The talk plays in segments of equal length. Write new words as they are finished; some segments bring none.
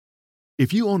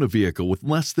If you own a vehicle with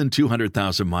less than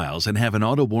 200,000 miles and have an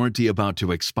auto warranty about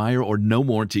to expire or no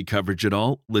warranty coverage at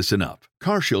all, listen up.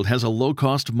 CarShield has a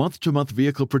low-cost month-to-month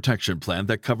vehicle protection plan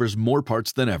that covers more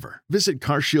parts than ever. Visit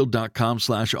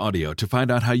carshield.com/audio to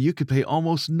find out how you could pay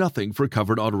almost nothing for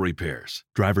covered auto repairs.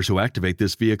 Drivers who activate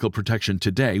this vehicle protection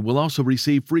today will also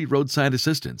receive free roadside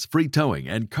assistance, free towing,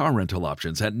 and car rental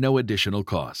options at no additional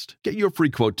cost. Get your free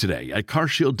quote today at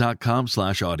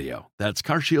carshield.com/audio. That's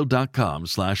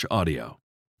carshield.com/audio.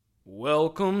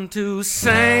 Welcome to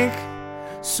Sink,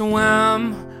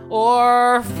 Swim,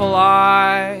 or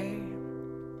Fly.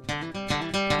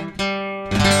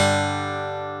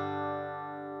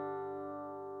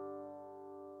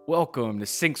 Welcome to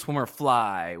Sink, Swim, or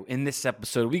Fly. In this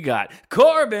episode, we got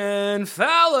Corbin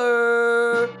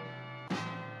Fowler.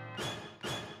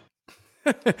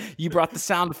 You brought the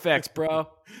sound effects, bro.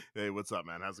 Hey, what's up,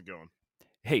 man? How's it going?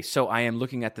 Hey, so I am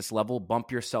looking at this level.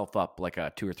 Bump yourself up like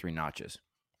 2 or 3 notches.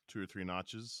 2 or 3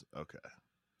 notches? Okay.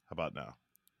 How about now?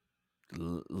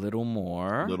 Little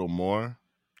more. Little more?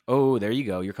 Oh, there you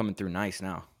go. You're coming through nice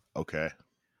now. Okay.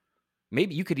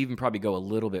 Maybe you could even probably go a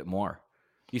little bit more.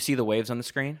 You see the waves on the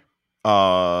screen?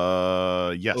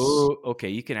 Yes. Oh, okay.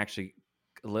 You can actually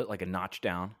like a notch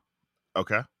down.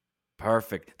 Okay.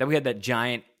 Perfect. Then we had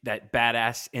that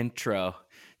badass intro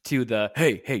to the,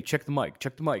 hey, check the mic.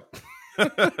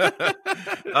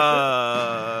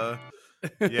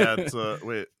 Yeah, it's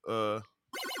wait,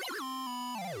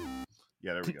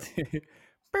 yeah, there we go.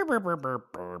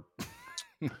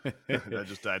 That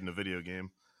just died in a video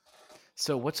game.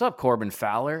 So what's up, Corbin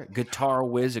Fowler, guitar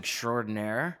whiz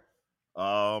extraordinaire?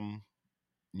 I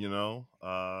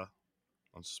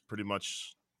just pretty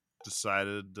much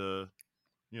decided to,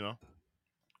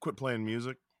 quit playing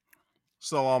music,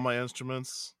 sell all my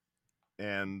instruments,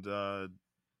 and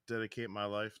dedicate my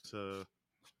life to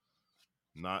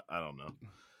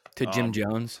To Jim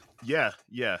Jones? Yeah,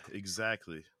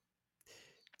 exactly.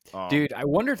 Dude, I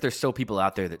wonder if there's still people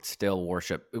out there that still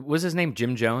worship. Was his name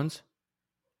Jim Jones?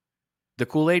 The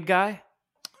Kool-Aid guy?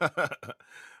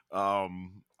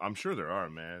 I'm sure there are,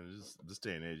 man. This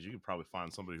day and age, you could probably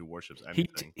find somebody who worships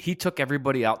anything. He took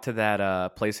everybody out to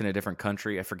that place in a different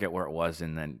country. I forget where it was,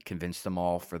 and then convinced them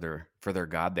all for their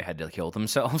god they had to kill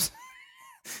themselves.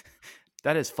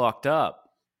 That is fucked up.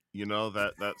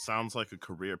 That sounds like a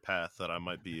career path that I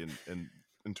might be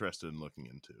interested in looking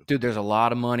into. Dude, there's a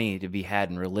lot of money to be had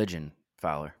in religion,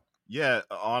 Fowler. Yeah,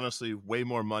 honestly, way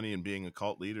more money in being a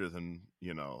cult leader than,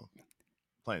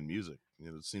 playing music.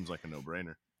 It seems like a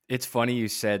no-brainer. It's funny you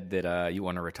said that you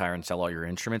want to retire and sell all your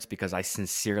instruments, because I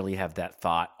sincerely have that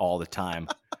thought all the time.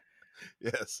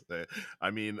 Yes. I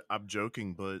mean, I'm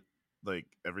joking, but like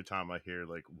every time I hear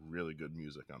like really good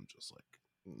music, I'm just like,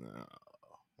 no,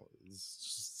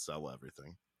 just sell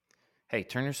everything. Hey,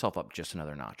 turn yourself up just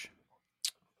another notch.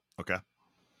 Okay.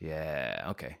 Yeah.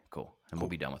 Okay. Cool. And we'll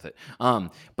be done with it.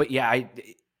 But yeah,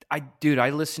 I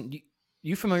listen.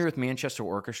 You familiar with Manchester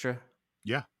Orchestra?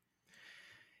 Yeah.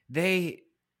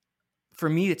 For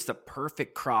me, it's the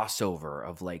perfect crossover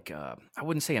of like I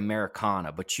wouldn't say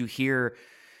Americana, but you hear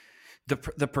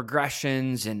the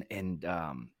progressions and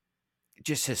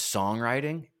just his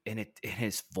songwriting and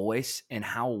his voice and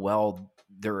how well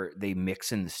they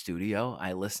mix in the studio.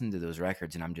 I listen to those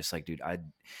records and I'm just like, dude, I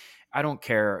don't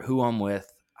care who I'm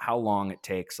with, how long it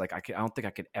takes. Like I don't think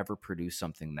I could ever produce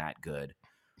something that good.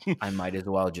 I might as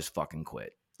well just fucking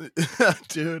quit.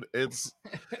 Dude, it's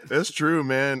true,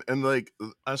 man. And like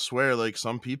I swear, like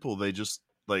some people, they just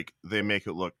like they make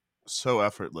it look so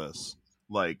effortless.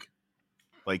 Like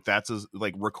that's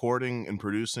like recording and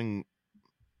producing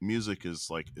music is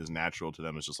natural to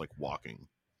them. It's just like walking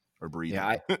or breathing.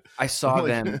 Yeah, I saw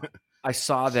them. I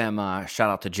saw them. Shout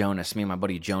out to Jonas. Me and my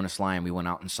buddy Jonas Lyon. We went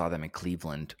out and saw them in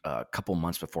Cleveland a couple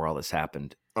months before all this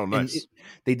happened. Oh, nice.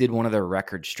 They did one of their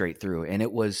records straight through, and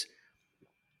it was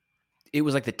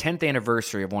like the 10th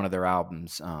anniversary of one of their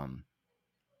albums. And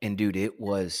dude, it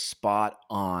was spot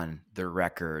on the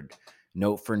record,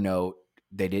 note for note.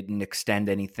 They didn't extend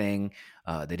anything.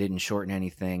 They didn't shorten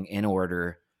anything, in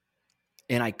order.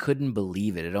 And I couldn't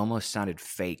believe it. It almost sounded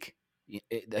fake.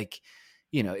 It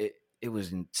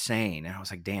was insane. And I was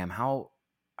like, damn, how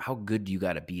good do you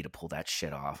got to be to pull that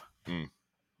shit off?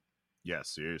 Yeah,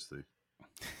 seriously.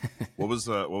 What was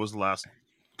the last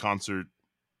concert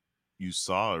you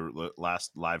saw, or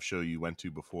last live show you went to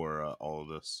before all of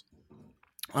this?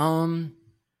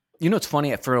 It's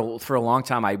funny. For a long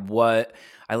time, I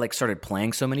like started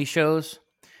playing so many shows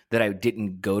that I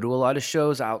didn't go to a lot of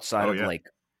shows outside of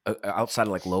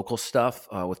like local stuff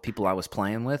with people I was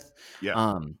playing with.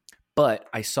 Yeah. But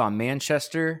I saw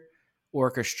Manchester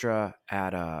Orchestra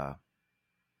at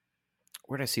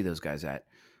where'd I see those guys at?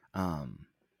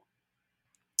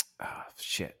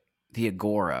 Shit. The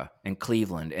Agora in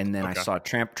Cleveland. And then I saw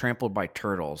Trampled by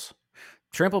Turtles.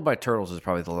 Trampled by Turtles is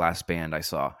probably the last band I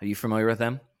saw. Are you familiar with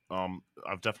them?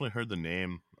 I've definitely heard the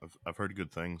name. I've heard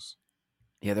good things.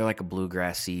 Yeah, they're like a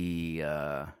bluegrassy.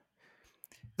 They're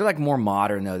like more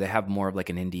modern though. They have more of like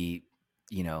an indie,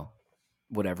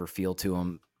 whatever feel to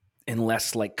them, and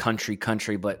less like country.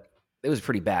 But it was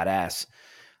pretty badass.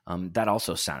 That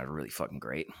also sounded really fucking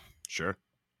great. Sure.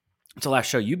 What's the last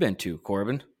show you've been to,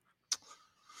 Corbin?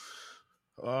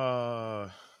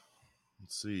 Let's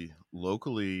see.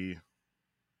 Locally,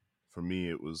 for me,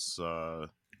 it was I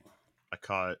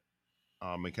caught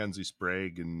Mackenzie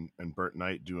Sprague and Burt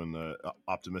Knight doing the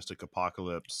Optimistic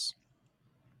Apocalypse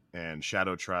and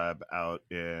Shadow Tribe out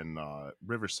in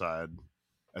Riverside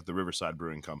at the Riverside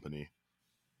Brewing Company.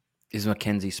 Is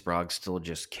Mackenzie Sprague still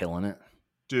just killing it?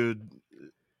 Dude,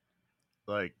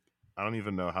 like, I don't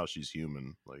even know how she's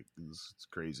human. Like, it's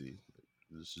crazy.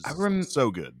 It's just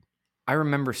so good. I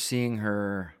remember seeing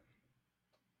her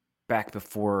back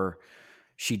before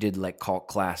she did like cult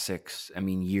classics. I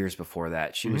mean, years before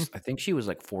that. She was, I think she was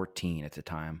like 14 at the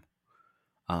time.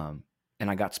 And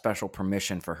I got special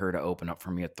permission for her to open up for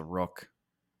me at the Rook.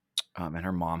 And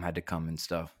her mom had to come and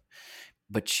stuff.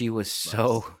 But she was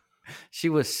so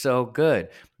good.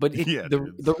 But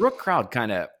the Rook crowd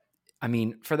kind of, I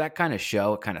mean, for that kind of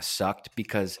show, it kind of sucked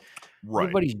because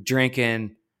everybody's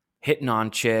drinking, hitting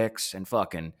on chicks and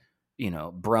fucking,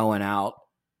 broing out.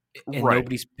 And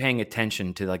nobody's paying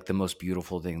attention to like the most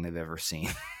beautiful thing they've ever seen.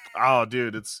 Oh,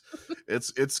 dude, it's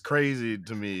crazy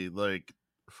to me, like,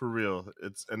 for real.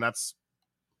 That's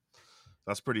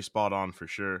pretty spot on for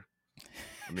sure.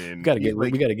 I mean, we gotta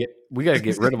get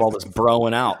rid of all this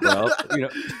broing out, bro.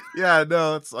 Yeah,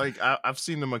 no, it's like I've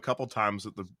seen them a couple times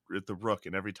at the Rook,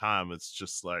 and every time it's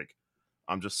just like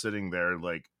I'm just sitting there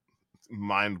like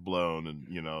mind blown, and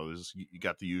you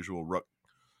got the usual Rook,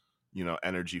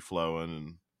 energy flowing,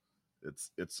 and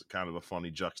it's kind of a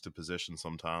funny juxtaposition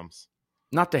sometimes.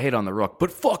 Not to hate on the Rook, but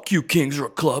fuck you, Kings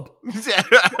Rook Club.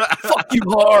 Fuck you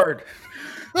hard.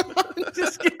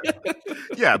 Just kidding.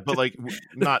 Yeah, but like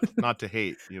not to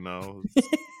hate, Yeah,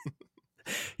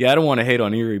 I don't want to hate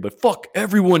on Erie, but fuck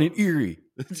everyone in Erie.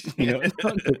 Just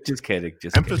kidding.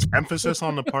 Emphasis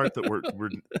on the part that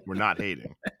we're not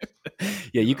hating.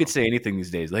 Yeah, you could say anything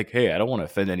these days, like, "Hey, I don't want to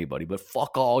offend anybody, but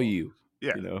fuck all you."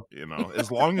 Yeah, as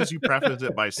long as you preface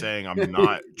it by saying I'm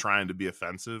not trying to be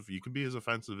offensive, you can be as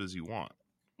offensive as you want.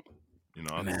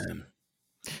 Man.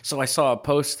 So I saw a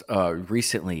post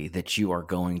recently that you are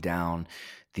going down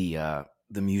the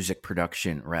music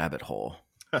production rabbit hole.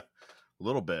 A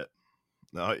little bit.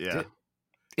 Oh yeah.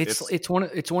 It's one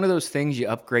of those things you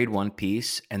upgrade one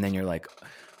piece and then you're like,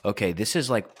 okay, this is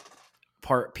like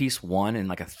piece one in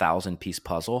like 1,000-piece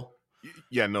puzzle.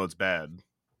 Yeah, no, it's bad.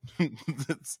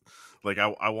 It's like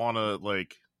I want to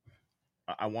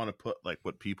put like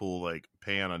what people like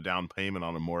pay on a down payment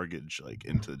on a mortgage like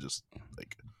into just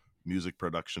like music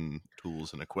production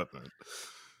tools and equipment.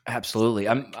 Absolutely.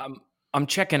 I'm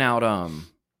checking out a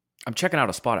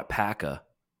spot at PACA.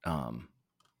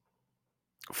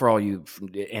 For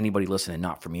anybody listening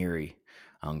not from Erie,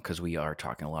 because we are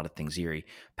talking a lot of things Erie.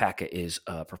 PACA is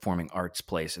a performing arts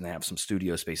place, and they have some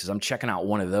studio spaces. I'm checking out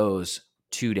one of those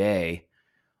today,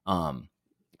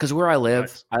 because where I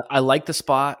live, nice. I like the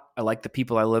spot. I like the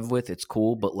people I live with. It's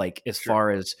cool, but like as far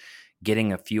as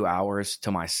getting a few hours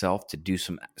to myself to do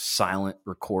some silent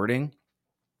recording,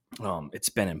 it's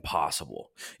been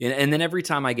impossible. And then every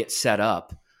time I get set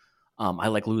up, I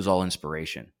like lose all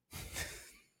inspiration.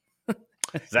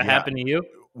 Does that happen to you?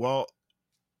 Well,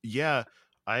 yeah,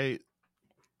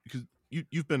 because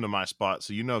you've been to my spot,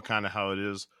 so you know kind of how it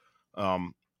is. I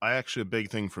actually, a big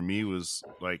thing for me was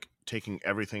like taking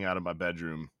everything out of my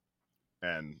bedroom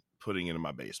and putting it in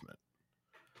my basement.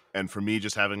 And for me,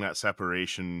 just having that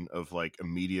separation of like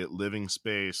immediate living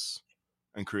space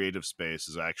and creative space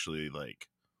is actually like,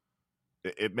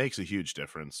 it makes a huge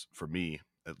difference for me,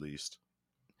 at least.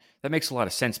 That makes a lot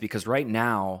of sense because right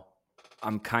now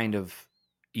I'm kind of,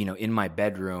 in my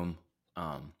bedroom,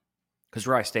 because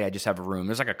where I stay, I just have a room.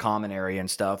 There's like a common area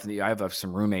and stuff. I have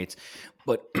some roommates,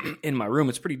 but in my room,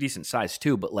 it's pretty decent size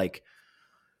too. But like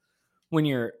when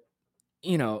you're,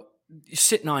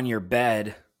 sitting on your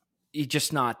bed, you're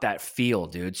just not that feel,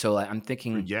 dude. So like, I'm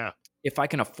thinking, if I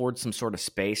can afford some sort of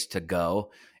space to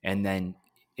go, and then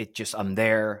I'm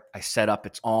there, I set up,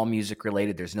 it's all music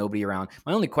related. There's nobody around.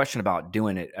 My only question about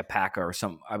doing it at PACA or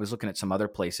I was looking at some other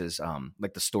places,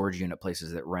 like the storage unit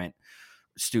places that rent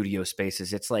studio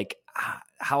spaces. It's like,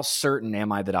 how certain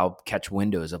am I that I'll catch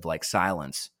windows of like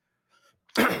silence?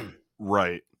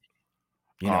 Right.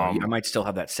 I might still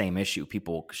have that same issue.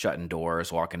 People shutting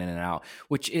doors, walking in and out,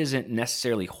 which isn't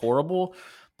necessarily horrible.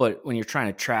 But when you're trying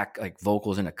to track like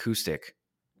vocals and acoustic,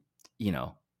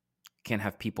 can't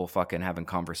have people fucking having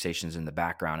conversations in the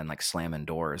background and like slamming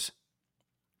doors.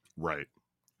 Right.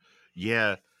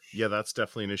 Yeah. Yeah, that's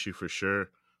definitely an issue for sure.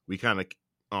 We kind of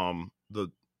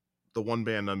the one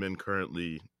band I'm in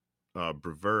currently,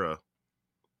 Bravura,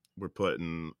 we're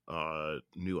putting a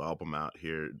new album out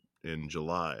here in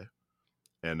July,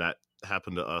 and that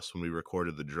happened to us when we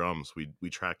recorded the drums. We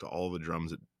tracked all the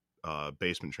drums at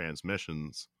Basement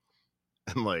Transmissions,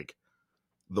 and like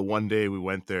the one day we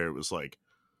went there, it was like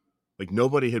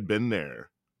nobody had been there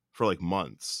for like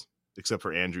months except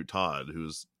for Andrew Todd,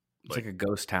 who's It's like a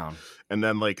ghost town. And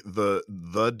then like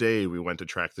the day we went to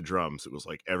track the drums, it was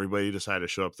like everybody decided to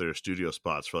show up their studio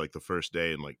spots for like the first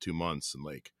day in like 2 months, and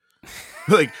like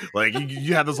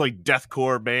you had this like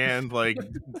deathcore band like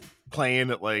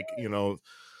playing at like,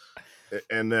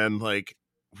 and then like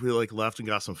we like left and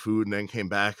got some food and then came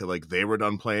back and like they were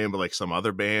done playing, but like some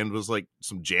other band was like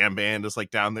some jam band is like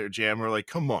down there jamming. We're like,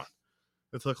 come on.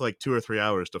 It took like 2 or 3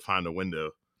 hours to find a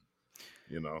window,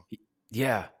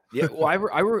 Yeah. Yeah. Well,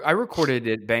 I recorded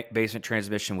at Basement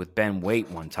Transmission with Ben Waite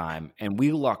one time, and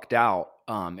we lucked out.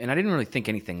 And I didn't really think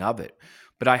anything of it,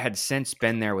 but I had since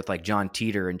been there with like John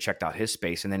Teeter and checked out his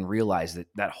space, and then realized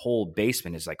that whole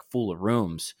basement is like full of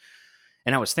rooms.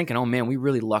 And I was thinking, oh man, we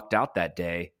really lucked out that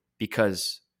day,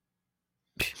 because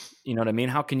you know what I mean?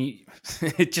 How can you,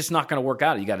 it's just not going to work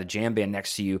out. You got a jam band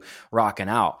next to you rocking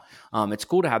out. It's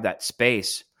cool to have that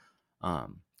space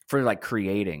for like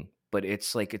creating, but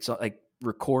it's like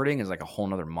recording is like a whole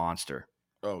nother monster.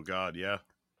 Oh God. Yeah.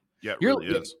 Yeah, it really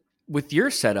is. With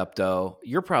your setup though,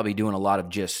 you're probably doing a lot of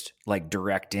just like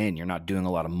direct in. You're not doing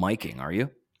a lot of miking, are you?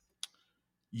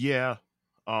 Yeah.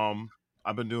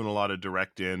 I've been doing a lot of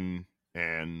direct in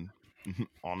and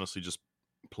honestly just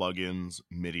plugins,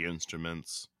 MIDI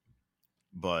instruments.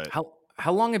 But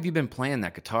how long have you been playing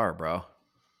that guitar, bro?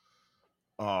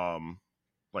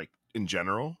 Like in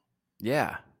general?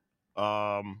 Yeah.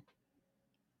 I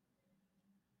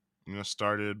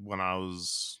started when I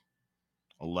was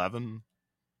 11,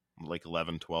 like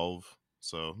 11, 12.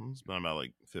 So it's been about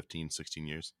like 15, 16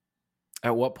 years.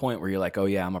 At what point were you like, oh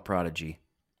yeah, I'm a prodigy?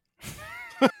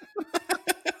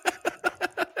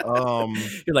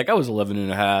 You're like, I was 11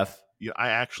 and a half. Yeah, I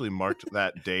actually marked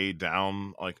that day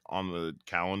down like on the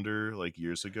calendar like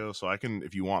years ago. So I can,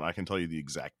 if you want, I can tell you the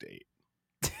exact date.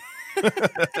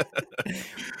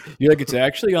 You're like, it's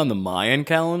actually on the Mayan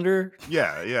calendar?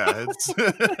 Yeah. It's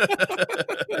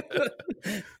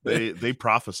they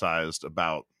prophesized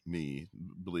about me,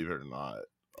 believe it or not.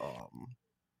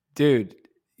 Dude,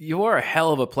 you are a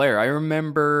hell of a player. I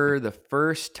remember the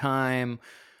first time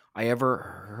I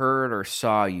ever heard or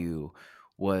saw you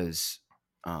was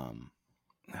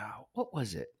what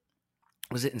was it?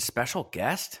 Was it in Special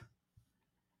Guest?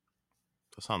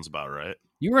 That sounds about right.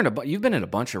 You've been in a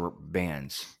bunch of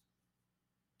bands.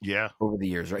 Yeah. Over the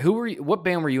years, right? What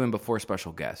band were you in before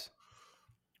Special Guest?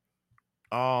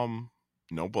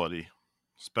 Nobody.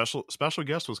 Special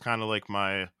Guest was kind of like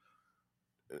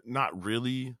not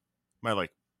really my like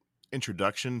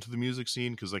introduction to the music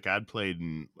scene, because like I'd played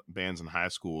in bands in high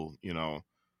school.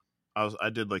 I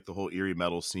did like the whole Erie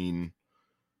metal scene.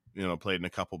 Played in a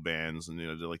couple bands, and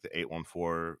did like the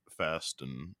 814 Fest,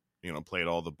 and played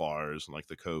all the bars and like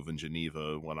the Cove in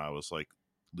Geneva when I was like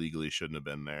legally shouldn't have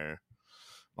been there,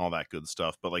 all that good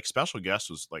stuff. But like Special Guest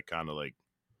was like kind of like,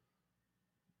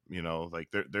 like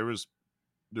there was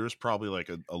probably like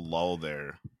a lull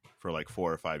there for like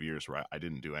 4 or 5 years where I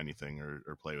didn't do anything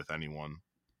or play with anyone.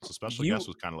 So Special Guest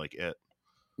was kind of like it.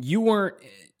 You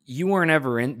weren't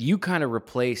ever in. You kind of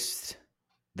replaced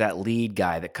that lead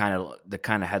guy that kind of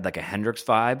had like a Hendrix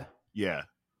vibe. Yeah.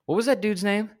 What was that dude's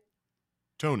name?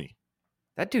 Tony.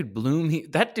 That dude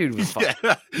that dude was fun.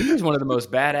 Yeah. He was one of the most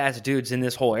badass dudes in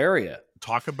this whole area.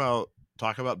 Talk about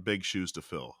big shoes to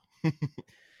fill.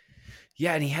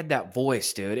 Yeah, and he had that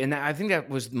voice, dude. And I think that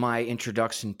was my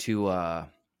introduction to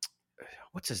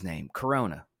what's his name?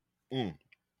 Corona. Oh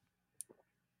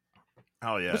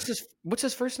yeah. What's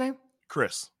his first name?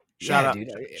 Chris. Shout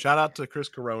out to Chris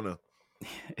Corona.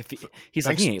 He's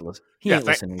like, he ain't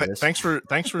listening to this. Thanks for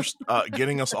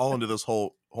getting us all into this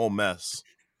whole mess.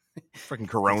 Freaking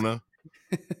Corona.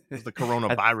 It's the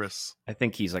coronavirus. I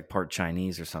think he's like part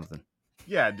Chinese or something.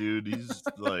 Yeah, dude. He's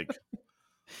like,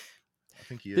 I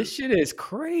think he is. This shit is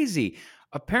crazy.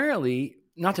 Apparently,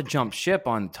 not to jump ship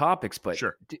on topics, but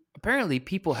sure. Apparently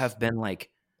people have been like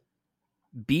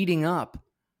beating up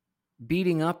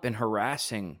and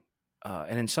harassing,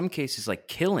 and in some cases like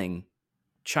killing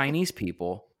Chinese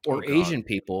people Oh or God. Asian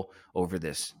people over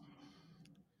this.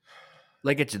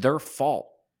 Like it's their fault,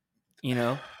 you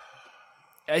know?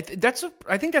 I think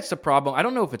that's the problem. I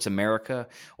don't know if it's America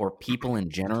or people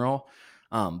in general,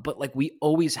 but like we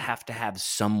always have to have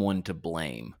someone to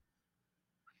blame,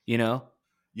 you know?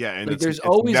 Yeah, and Like it's there's it's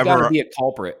always got to never be a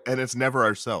culprit. and it's never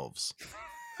ourselves.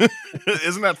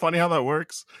 Isn't that funny how that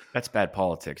works? That's bad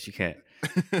politics. You can't,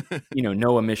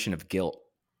 no omission of guilt.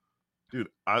 Dude,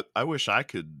 I wish I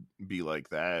could be like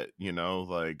that,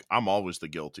 like I'm always the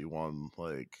guilty one.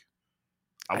 Like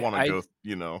I I want to I, go.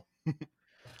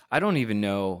 I don't even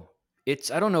know.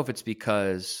 I don't know if it's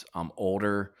because I'm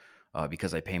older,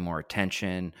 because I pay more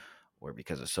attention, or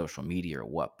because of social media or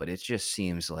what. But it just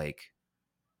seems like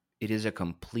it is a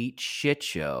complete shit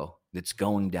show that's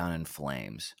going down in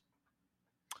flames.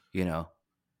 You know,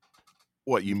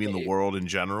 What, you mean the world in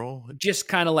general? just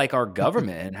kind of like our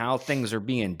government and how things are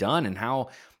being done and how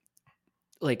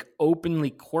like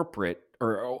openly corporate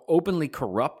or openly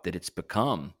corrupt that it's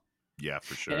become. Yeah,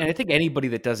 for And sure. I think anybody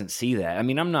that doesn't see that, I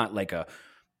mean, I'm not like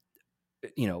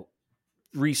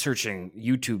researching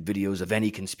YouTube videos of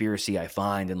any conspiracy I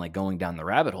find and like going down the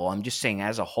rabbit hole. I'm just saying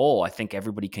as a whole, I think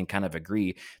everybody can kind of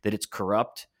agree that it's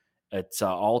corrupt. It's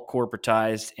all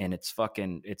corporatized and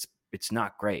it's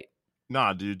not great.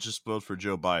 Nah, dude, just vote for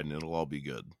Joe Biden. It'll all be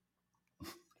good.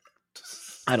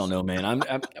 I don't know, man.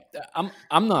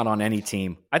 I'm not on any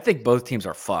team. I think both teams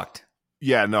are fucked.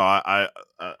 Yeah, no, I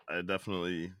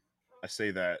definitely I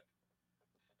say that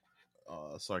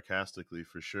sarcastically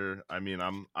for sure. I mean,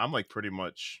 I'm like pretty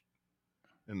much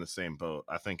in the same boat.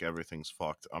 I think everything's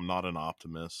fucked. I'm not an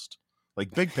optimist.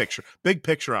 Like big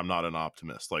picture, I'm not an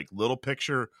optimist. Like little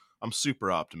picture, I'm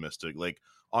super optimistic. Like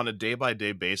on a day by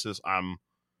day basis,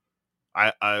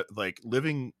 I like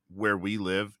living where we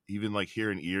live, even like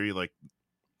here in Erie, like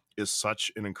is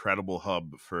such an incredible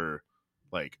hub for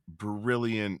like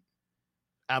brilliant,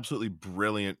 absolutely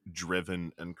brilliant,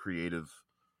 driven and creative,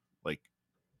 like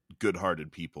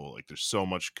good-hearted people. Like there's so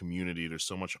much community, there's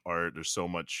so much art, there's so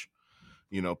much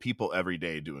people every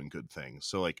day doing good things.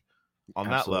 So like on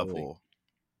that Absolutely. level,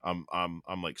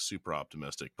 I'm like super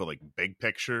optimistic. But like big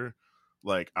picture,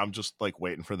 like I'm just like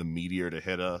waiting for the meteor to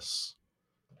hit us,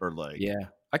 or like Yeah.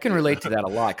 I can relate to that a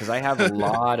lot because I have a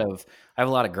lot of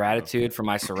yeah, gratitude for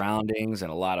my surroundings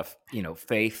and a lot of,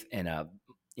 faith in a,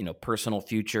 personal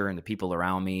future and the people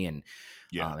around me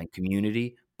yeah, and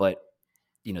community. But,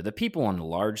 the people on the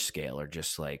large scale are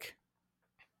just like,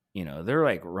 they're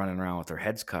like running around with their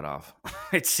heads cut off.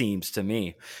 It seems to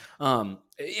me. And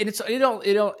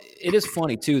it is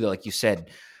funny too, though, like you said,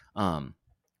 um,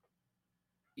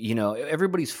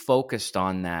 everybody's focused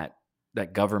on that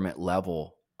government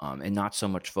level, and not so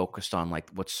much focused on like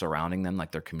what's surrounding them,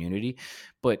 like their community.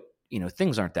 But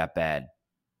things aren't that bad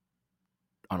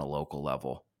on a local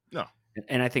level, no,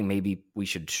 and I think maybe we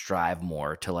should strive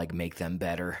more to like make them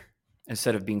better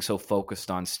instead of being so focused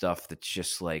on stuff that's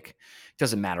just like it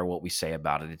doesn't matter what we say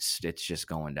about it. It's just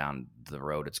going down the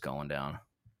road it's going down.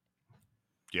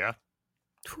 yeah.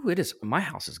 Whew, it is. My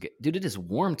house is good, dude. It is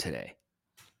warm today.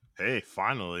 Hey,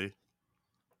 finally.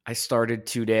 I started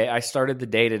the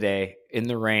day today in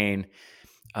the rain.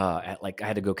 At like I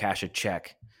had to go cash a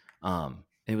check.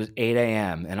 It was 8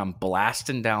 a.m. and I'm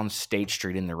blasting down State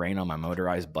Street in the rain on my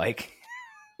motorized bike.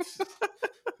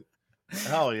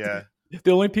 Hell yeah.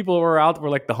 The only people who were out were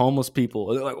like the homeless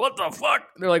people. They're like, "What the fuck?"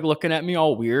 They're like looking at me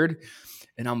all weird,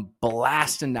 and I'm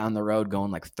blasting down the road,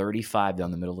 going like 35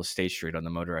 down the middle of State Street on the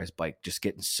motorized bike, just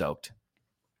getting soaked.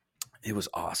 It was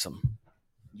awesome.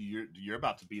 You're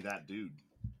about to be that dude.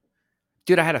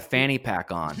 Dude, I had a fanny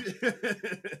pack on.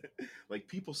 Like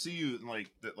people see you and like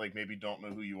that, like maybe don't know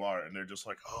who you are, and they're just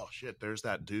like, "Oh shit, there's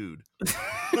that dude."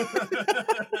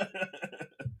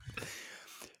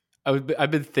 I've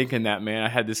been thinking that, man. I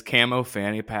had this camo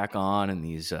fanny pack on and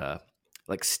these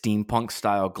like steampunk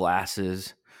style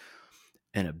glasses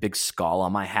and a big skull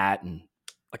on my hat and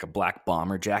like a black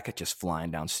bomber jacket just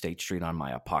flying down State Street on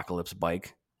my apocalypse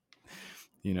bike.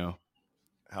 Hell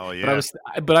But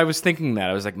yeah. I was thinking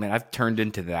that. I was like, man, I've turned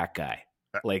into that guy.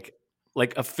 Like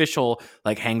official,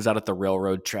 like hangs out at the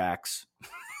railroad tracks.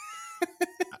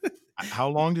 How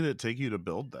long did it take you to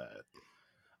build that?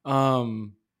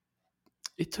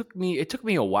 It took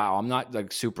me a while. I'm not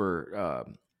like super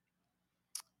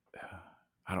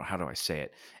how do I say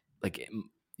it? Like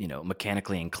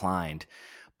mechanically inclined.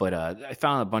 But I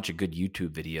found a bunch of good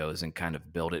YouTube videos and kind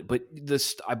of built it. But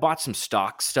I bought some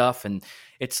stock stuff, and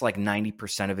it's like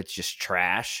 90% of it's just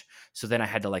trash. So then I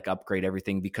had to like upgrade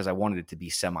everything because I wanted it to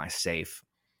be semi-safe.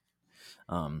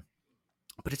 But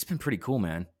it's been pretty cool,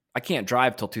 man. I can't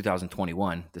drive till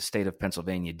 2021. The state of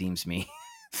Pennsylvania deems me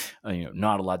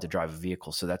not allowed to drive a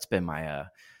vehicle. So that's been my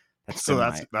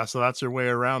that's your way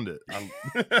around it. And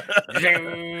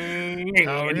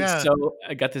Yeah. so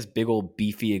I got this big old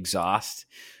beefy exhaust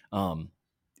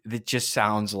that just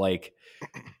sounds like,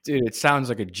 dude, it sounds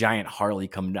like a giant Harley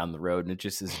coming down the road, and it's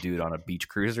just this dude on a beach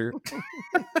cruiser.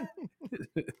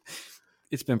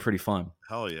 It's been pretty fun.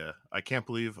 Hell yeah. I can't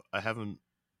believe I haven't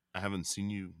seen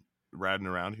you riding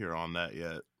around here on that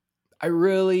yet.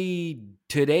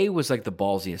 Today was like the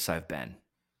ballsiest I've been.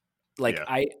 Like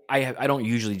Yeah. I don't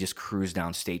usually just cruise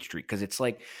down State Street because it's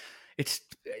like I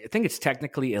think it's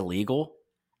technically illegal.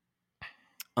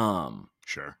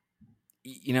 Sure.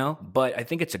 But I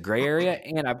think it's a gray area,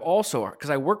 and I've also,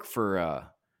 because I work for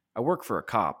a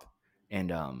cop,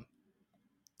 and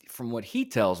from what he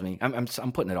tells me, I'm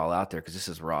putting it all out there because this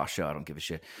is a raw show. I don't give a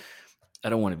shit. I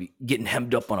don't want to be getting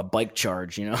hemmed up on a bike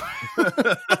charge,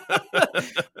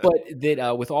 But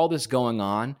that with all this going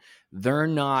on, they're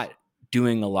not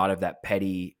doing a lot of that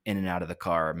petty in and out of the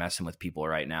car messing with people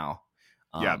right now.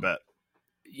 Yeah, I bet.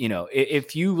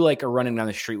 If you like are running down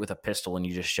the street with a pistol and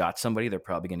you just shot somebody, they're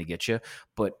probably going to get you.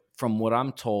 But from what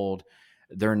I'm told,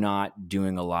 they're not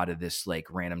doing a lot of this like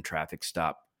random traffic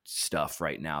stop stuff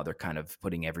right now. They're kind of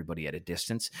putting everybody at a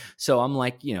distance. So I'm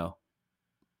like,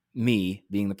 me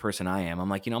being the person I am, I'm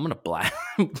like, I'm going to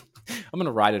I'm going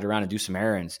to ride it around and do some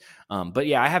errands. But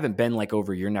yeah, I haven't been like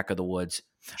over your neck of the woods.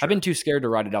 Sure. I've been too scared to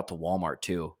ride it out to Walmart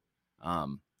too.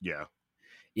 Yeah.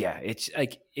 It's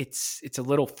like, it's a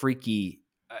little freaky.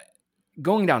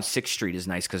 Going down 6th Street is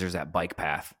nice because there's that bike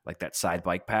path, like that side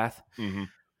bike path. Mm-hmm.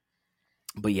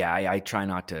 But yeah, I try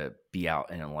not to be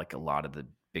out in like a lot of the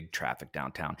big traffic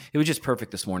downtown. It was just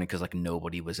perfect this morning because like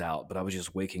nobody was out, but I was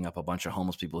just waking up a bunch of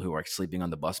homeless people who are sleeping on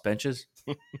the bus benches.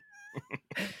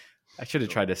 I should have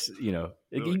tried to,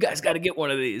 you guys got to get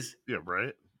one of these. Yeah,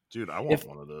 right, dude. I want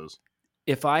one of those.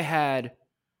 If I had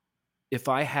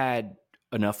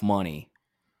enough money,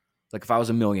 like if I was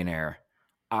a millionaire,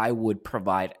 I would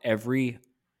provide every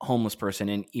homeless person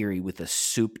in Erie with a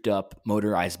souped up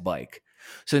motorized bike.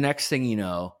 So the next thing you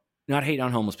know, not hating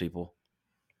on homeless people,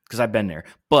 because I've been there,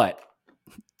 but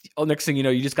next thing you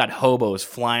know, you just got hobos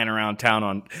flying around town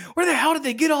on, where the hell did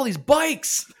they get all these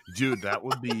bikes? Dude, that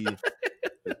would be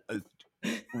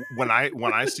when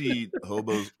I see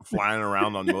hobos flying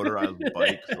around on motorized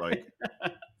bikes, like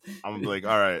I'm like,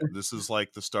 all right, this is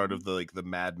like the start of the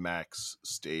Mad Max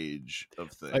stage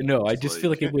of things. I know. I just feel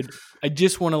like it would. I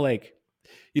just want to like,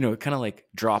 kind of like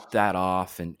drop that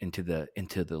off and into the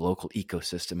local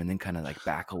ecosystem, and then kind of like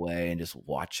back away and just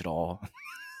watch it all.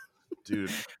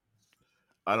 Dude,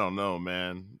 I don't know,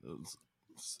 man.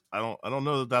 I don't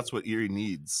know that that's what Erie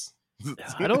needs.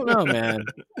 I don't know, man.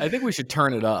 I think we should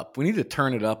turn it up. We need to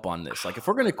turn it up on this. Like, if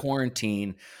we're going to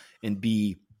quarantine and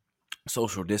be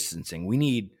social distancing, we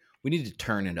need to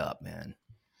turn it up, man.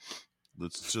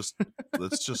 Let's just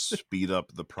speed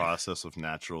up the process of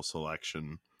natural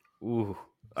selection. Ooh.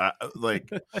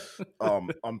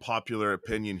 Unpopular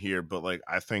opinion here, but like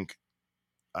I think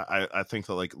that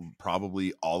like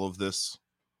probably all of this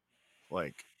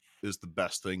like is the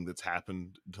best thing that's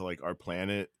happened to like our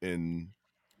planet in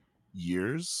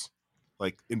years.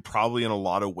 Like in a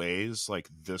lot of ways, like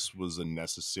this was a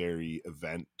necessary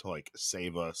event to like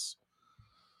save us,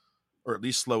 or at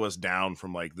least slow us down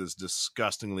from like this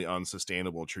disgustingly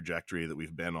unsustainable trajectory that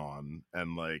we've been on.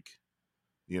 And like,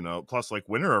 plus like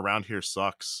winter around here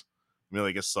sucks. I mean,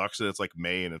 like it sucks that it's like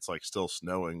May and it's like still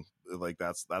snowing. Like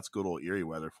that's good old Erie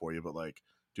weather for you. But like,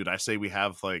 dude, I say we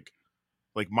have like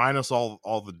minus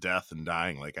all the death and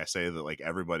dying. Like I say that like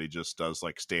everybody just does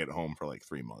like stay at home for like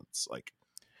 3 months, like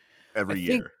every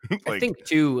year. Like, I think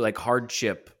too, like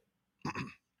hardship,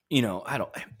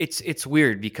 it's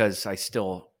weird because I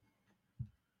still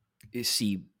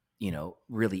see,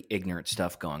 really ignorant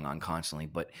stuff going on constantly.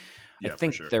 But yeah, I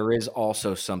think sure. there is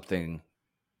also something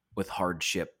with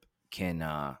hardship can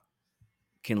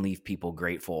leave people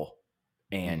grateful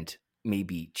and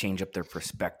maybe change up their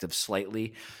perspective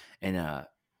slightly and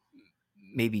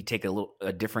maybe take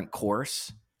a different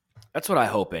course. That's what I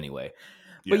hope anyway.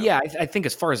 Yeah. But yeah, I think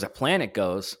as far as the planet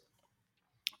goes,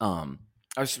 I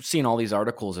was seeing all these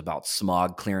articles about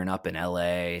smog clearing up in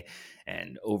LA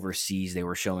and overseas. They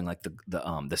were showing like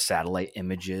the satellite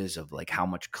images of like how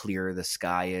much clearer the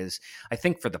sky is. I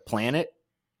think for the planet,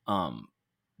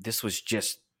 this was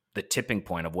just the tipping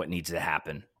point of what needs to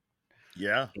happen.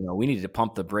 Yeah. We needed to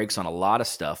pump the brakes on a lot of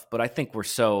stuff, but I think we're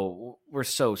so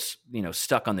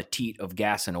stuck on the teat of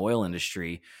gas and oil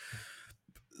industry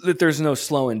that there's no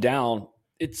slowing down.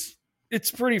 It's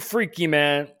pretty freaky,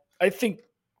 man. I think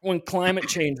when climate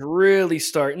change really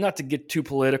start, not to get too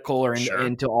political or Sure.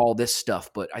 into all this stuff,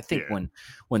 but I think Yeah.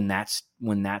 when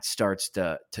that starts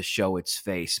to show its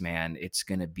face, man, it's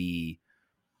going to be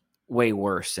way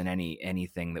worse than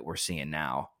anything that we're seeing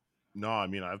now. No, I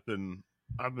mean, I've been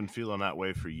feeling that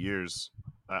way for years.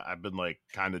 I've been like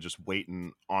kind of just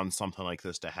waiting on something like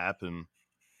this to happen,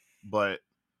 but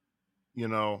you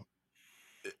know,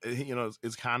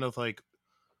 it's kind of like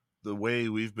the way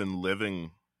we've been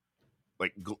living,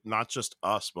 like not just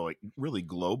us, but like really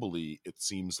globally. It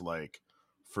seems like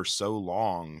for so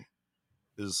long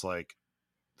is like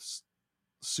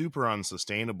super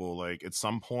unsustainable. Like at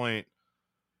some point,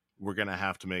 we're gonna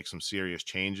have to make some serious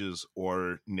changes,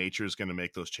 or nature's gonna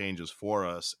make those changes for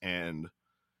us. And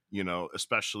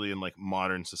especially in like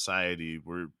modern society,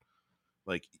 we're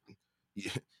like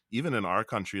even in our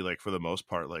country, like for the most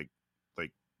part, like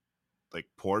like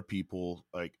poor people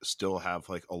like still have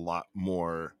like a lot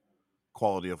more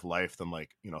quality of life than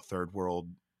like third world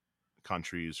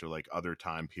countries or like other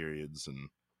time periods. And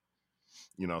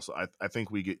so I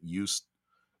think we get used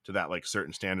to that like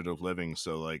certain standard of living,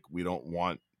 so like we don't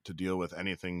want to deal with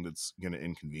anything that's going to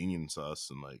inconvenience us.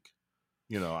 And like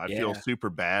I feel Yeah. super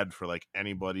bad for like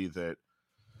anybody that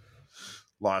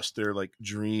lost their like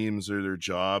dreams or their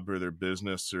job or their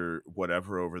business or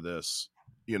whatever over this.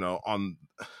 On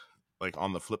like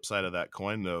on the flip side of that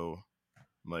coin though,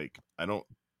 like I don't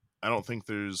think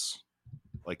there's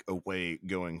like a way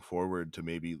going forward to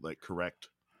maybe like correct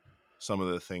some of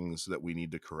the things that we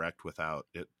need to correct without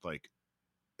it like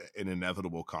an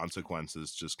inevitable consequence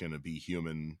is just going to be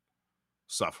human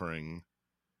suffering,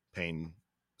 pain,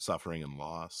 suffering, and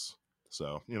loss.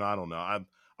 So I don't know.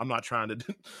 I'm not trying to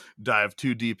dive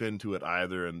too deep into it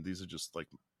either, and these are just like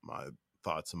my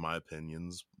thoughts and my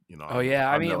opinions. Oh yeah,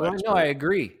 I I'm mean, no well, no, I expert,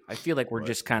 agree. I feel like we're but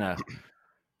just kind of,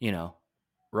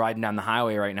 riding down the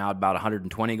highway right now at about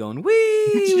 120, going, "Wee!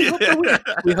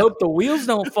 We hope the wheels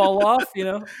don't fall off."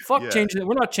 Fuck yeah, changing.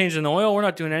 We're not changing the oil. We're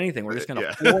not doing anything. We're just gonna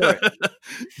yeah. floor it.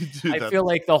 Dude, I feel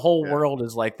like the whole yeah. world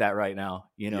is like that right now.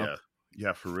 Yeah,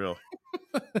 for real.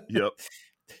 Yep.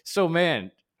 So,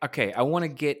 man, okay, I want to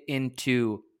get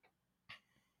into.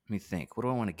 Let me think. What do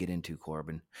I want to get into,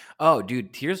 Corbin? Oh, dude,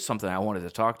 here's something I wanted to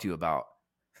talk to you about.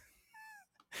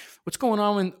 What's going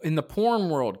on in the porn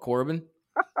world, Corbin?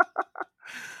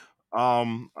 I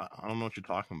don't know what you're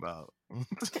talking about.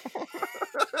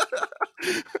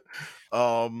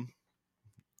 I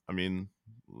mean,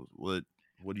 what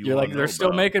do you You're want like, to they're know still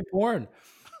about? making porn.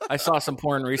 I saw some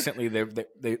porn recently.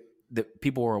 They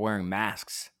people were wearing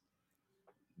masks.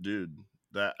 Dude,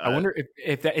 that I wonder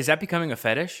if that is that becoming a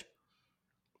fetish.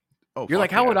 oh You're like,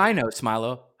 fuck how would yeah, I know,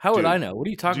 Smilo? How would dude, I know? What are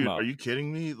you talking are about? you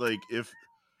kidding me? Like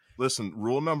listen,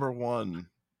 rule number one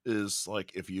is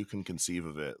like if you can conceive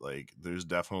of it, like there's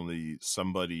definitely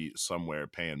somebody somewhere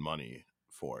paying money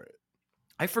for it.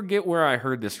 I forget where I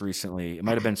heard this recently. It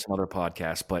might have been some other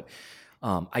podcast, but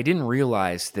I didn't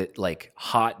realize that like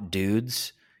hot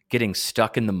dudes getting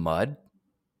stuck in the mud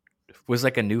was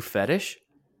like a new fetish.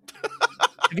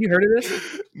 Have you heard of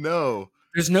this? No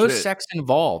There's no shit. sex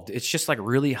involved. It's just like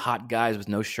really hot guys with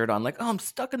no shirt on, like, oh, I'm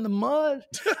stuck in the mud.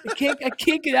 I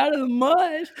can't get out of the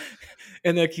mud.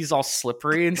 And like he's all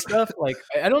slippery and stuff. Like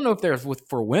I don't know if there's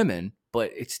for women,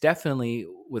 but it's definitely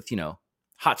with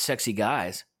hot, sexy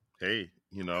guys. Hey,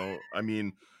 I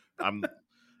mean, I'm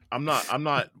I'm not I'm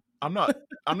not I'm not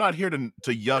I'm not here to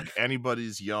yuck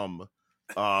anybody's yum.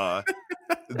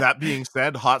 That being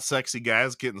said, hot sexy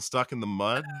guys getting stuck in the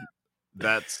mud,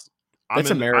 that's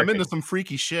That's I'm into American. some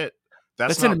freaky shit.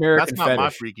 That's an American That's not my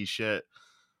fetish. freaky shit.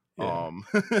 Yeah.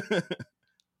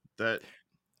 That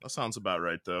sounds about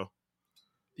right though.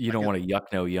 You don't want to yuck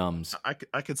no yums.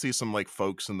 I could see some like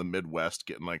folks in the Midwest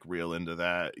getting like real into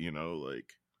that,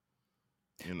 like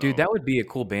Dude, that would be a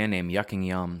cool band name, Yucking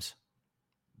Yums.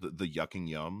 the yucking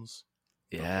yums.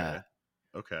 Yeah.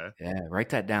 Okay. Yeah, write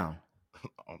that down.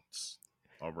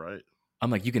 All right.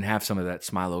 I'm like, you can have some of that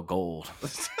Smilo gold.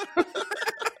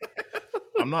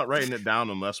 I'm not writing it down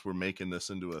unless we're making this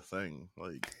into a thing.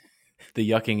 Like the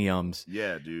Yucking Yums.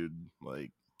 Yeah, dude.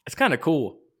 Like it's kind of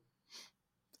cool.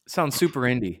 It sounds super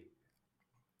indie.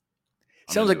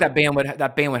 Sounds like that band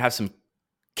would have some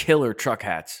killer truck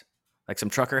hats, like some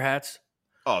trucker hats.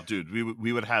 Oh, dude,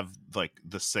 we would have like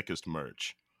the sickest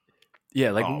merch.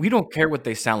 Yeah, like we don't care what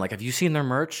they sound like. Have you seen their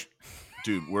merch?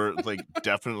 Dude, we're like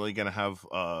definitely gonna have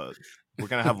we're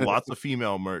gonna have lots of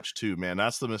female merch too, man.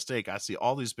 That's the mistake I see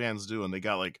all these bands do, and they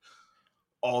got like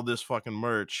all this fucking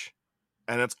merch,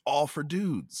 and it's all for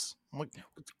dudes. I'm like,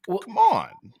 well, come on.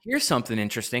 Here's something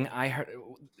interesting I heard,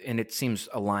 and it seems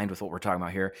aligned with what we're talking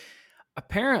about here.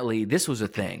 apparently this was a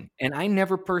thing, and I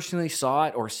never personally saw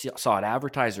it or saw it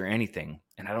advertised or anything.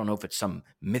 And I don't know if it's some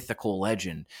mythical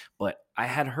legend, but I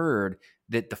had heard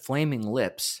that the Flaming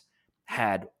Lips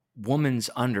had women's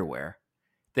underwear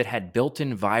that had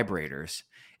built-in vibrators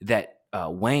that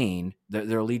Wayne,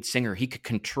 their lead singer, he could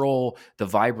control the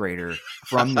vibrator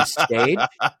from the stage,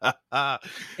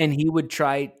 and he would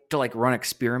try to like run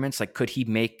experiments. Like, could he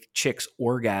make chicks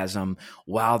orgasm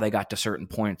while they got to certain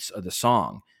points of the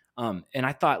song? And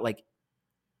I thought, like,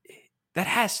 that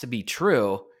has to be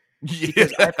true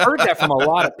because I've heard that from a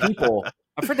lot of people.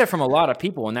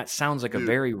 And that sounds like a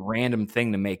very random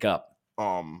thing to make up.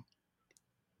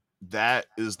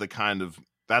 That's the kind of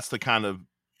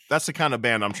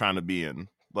band I'm trying to be in.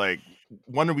 Like,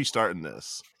 when are we starting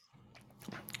this?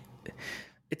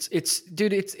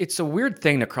 It's a weird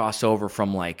thing to cross over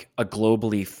from like a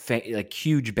globally like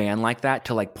huge band like that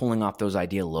to like pulling off those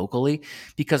ideas locally,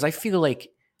 because I feel like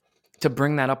to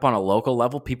bring that up on a local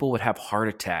level, people would have heart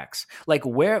attacks. Like,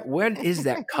 where is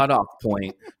that cutoff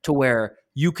point to where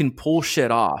you can pull shit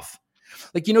off?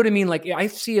 Like, you know what I mean? Like, I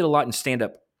see it a lot in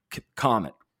stand-up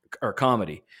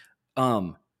comedy.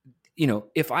 You know,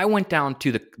 if I went down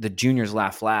to the Juniors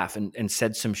Laugh and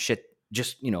said some shit,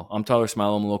 just, you know, I'm Tyler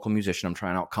Smile, I'm a local musician, I'm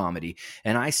trying out comedy,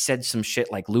 and I said some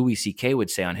shit like Louis C.K. would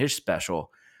say on his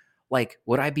special, like,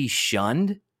 would I be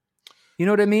shunned? You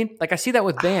know what I mean? Like, I see that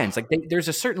with bands. Like, there's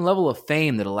a certain level of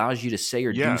fame that allows you to say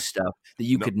or do stuff that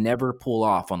you could never pull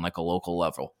off on like a local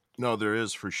level. No, there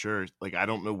is for sure. Like, I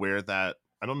don't know where that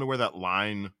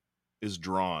line is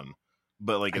drawn,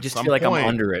 but like, I just feel like I'm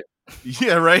under it.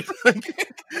 Yeah, right.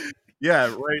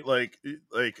 Yeah, right. Like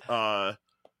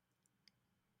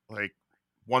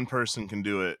one person can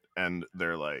do it, and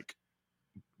they're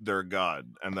God,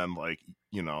 and then like,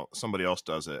 you know, somebody else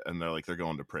does it, and they're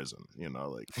going to prison. You know,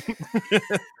 like.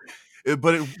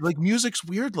 But like, music's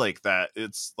weird like that.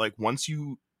 It's like once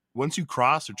you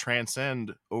cross or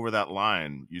transcend over that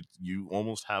line, you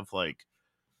almost have like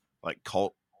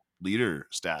cult leader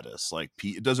status. Like,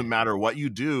 it doesn't matter what you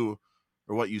do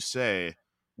or what you say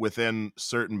within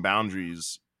certain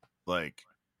boundaries, like,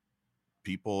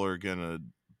 people are gonna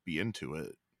be into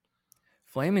it.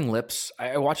 Flaming Lips,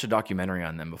 I watched a documentary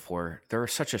on them before. They're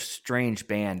such a strange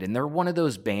band, and they're one of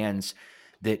those bands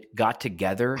that got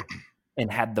together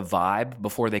and had the vibe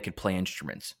before they could play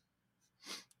instruments.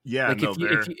 Yeah, like, no,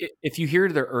 if you hear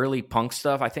their early punk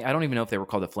stuff, I don't even know if they were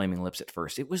called the Flaming Lips at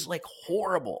first. It was like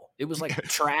horrible. It was like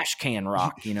trash can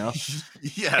rock, you know?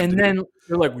 Yeah. And then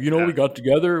they're like, you know, we got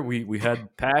together, we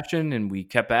had passion, and we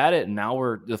kept at it, and now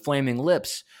we're the Flaming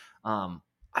Lips. I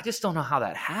just don't know how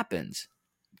that happens.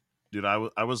 Dude, I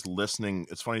was listening.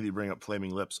 It's funny that you bring up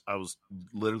Flaming Lips. I was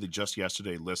literally just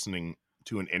yesterday listening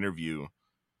to an interview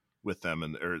with them,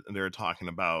 and they're talking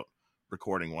about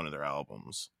recording one of their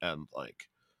albums, and like,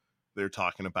 they're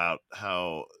talking about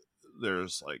how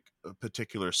there's like a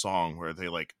particular song where they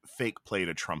like fake played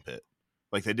a trumpet.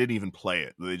 Like, they didn't even play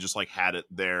it. They just like had it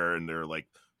there, and they're like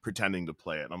pretending to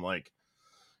play it. And I'm like,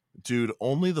 dude,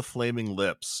 only the Flaming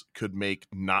Lips could make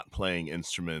not playing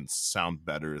instruments sound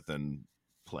better than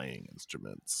playing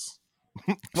instruments.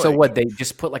 Like, so what, they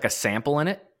just put like a sample in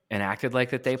it and acted like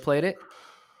that they played it?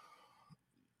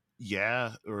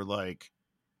 Yeah, or like,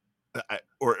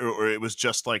 or it was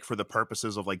just like for the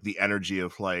purposes of like the energy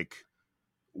of like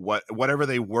whatever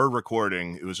they were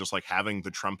recording. It was just like having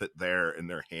the trumpet there in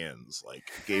their hands, like,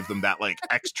 gave them that like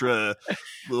extra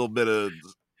little bit of,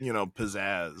 you know,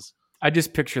 pizzazz. I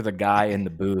just picture the guy in the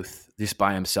booth just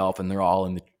by himself, and they're all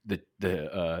in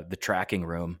the tracking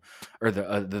room or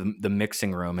the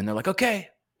mixing room, and they're like, okay,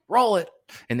 roll it.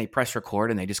 And they press record,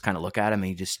 and they just kind of look at him, and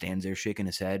he just stands there shaking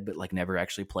his head, but like never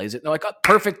actually plays it. And they're like, oh,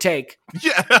 perfect take.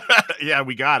 Yeah. Yeah,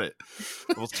 we got it.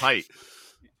 It was tight.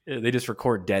 They just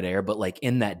record dead air, but like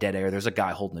in that dead air, there's a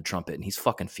guy holding the trumpet, and he's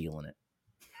fucking feeling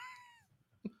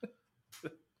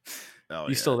it.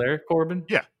 You still there, Corbin?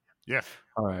 Yeah. Yeah.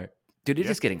 All right. Dude, it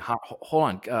is getting hot. Hold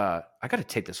on. I got to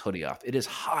take this hoodie off. It is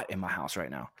hot in my house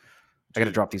right now. I got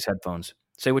to drop these headphones.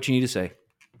 Say what you need to say.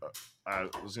 I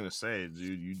was going to say,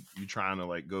 dude, you trying to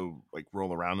like go like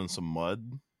roll around in some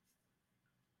mud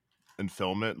and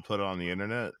film it and put it on the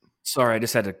internet? Sorry, I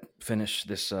just had to finish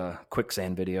this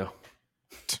quicksand video.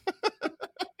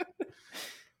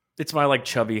 It's my like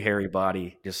chubby, hairy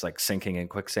body just like sinking in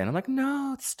quicksand. I'm like,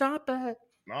 no, stop it.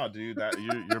 No, dude, that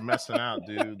you're messing out,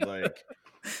 dude. Like,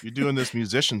 you're doing this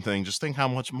musician thing. Just think how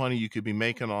much money you could be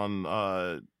making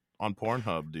on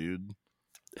Pornhub, dude.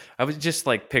 I was just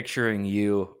like picturing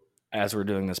you as we're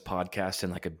doing this podcast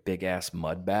in like a big ass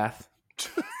mud bath.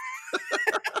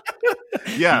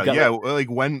 Yeah. Like,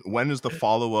 when is the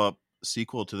follow-up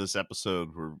sequel to this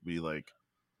episode where we like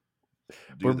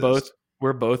We're do both this.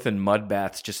 we're both in mud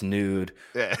baths, just nude,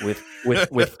 Yeah. with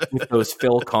those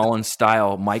Phil Collins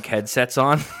style mic headsets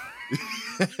on.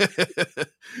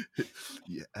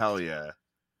 Yeah, hell yeah.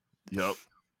 Yep.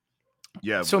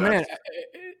 Yeah, So man,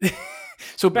 that's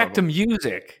so no, back to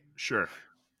music. sure.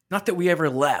 Not that we ever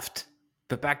left,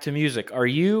 but back to music.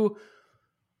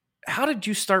 How did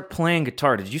you start playing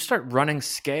guitar? Did you start running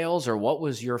scales, or what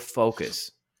was your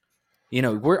focus?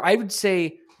 I would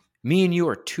say me and you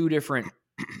are two different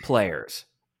players.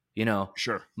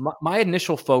 Sure. My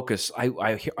initial focus, I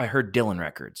heard Dylan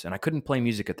records, and I couldn't play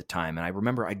music at the time. And I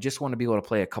remember I just wanted to be able to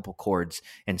play a couple chords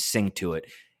and sing to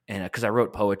it. And because I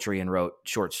wrote poetry and wrote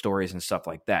short stories and stuff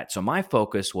like that. So my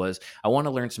focus was I want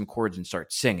to learn some chords and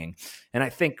start singing. And I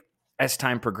think as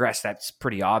time progressed, that's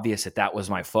pretty obvious that was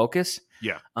my focus.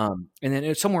 Yeah. And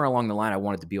then somewhere along the line, I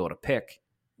wanted to be able to pick,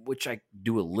 which I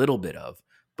do a little bit of.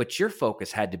 But your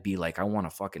focus had to be like, I want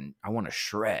to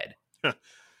shred.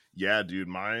 Yeah, dude,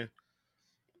 my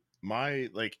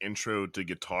like intro to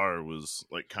guitar was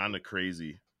like kind of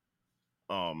crazy.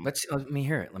 Let me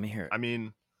hear it. Let me hear it. I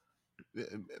mean,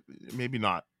 maybe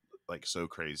not like so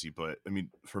crazy, but I mean,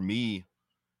 for me,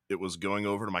 it was going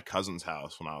over to my cousin's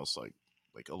house when I was like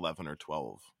 11 or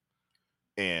 12,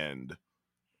 and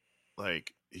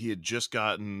like he had just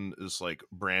gotten this like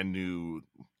brand new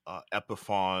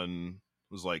Epiphone.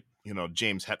 It was like,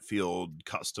 James Hetfield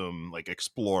custom like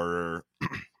Explorer,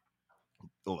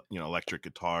 electric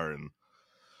guitar, and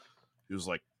it was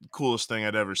like the coolest thing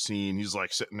I'd ever seen. He's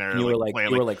like sitting there And you like were like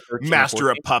playing you were like like 13 or Master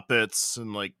of 14? Puppets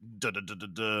and like da da da da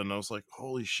da, and I was like,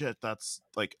 holy shit, that's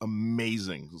like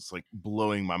amazing. It's like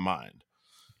blowing my mind.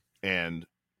 And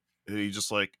he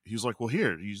was like, well,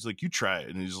 here, he's like, you try it,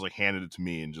 and he just like handed it to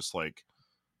me and just like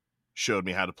showed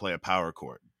me how to play a power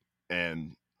chord.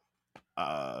 And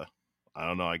I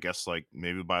don't know, I guess like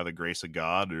maybe by the grace of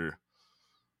God or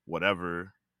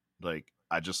whatever, like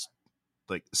I just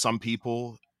like some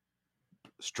people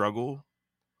struggle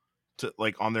to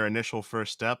like on their initial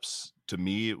first steps. To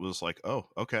me it was like, oh,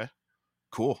 okay,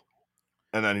 cool.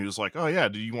 And then he was like, oh yeah,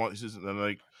 do you want, and then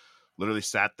like literally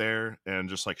sat there and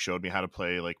just like showed me how to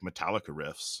play like Metallica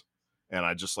riffs, and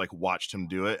I just like watched him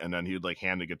do it, and then he would like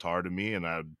hand a guitar to me and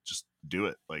I would just do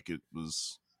it. Like it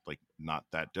was like not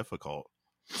that difficult.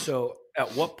 So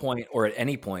at what point or at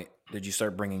any point did you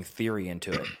start bringing theory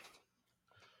into it?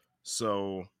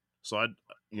 So I,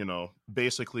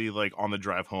 basically like on the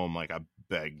drive home, like I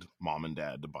begged mom and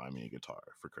dad to buy me a guitar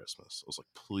for Christmas. I was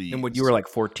like, And when please. you were like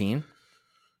 14?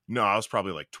 No, I was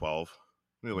probably like 12,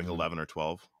 maybe like Mhm. 11 or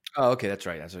 12. Oh, okay, that's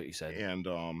right. That's what you said.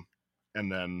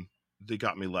 And then they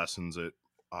got me lessons at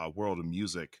World of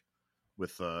Music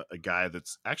with a guy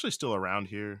that's actually still around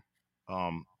here,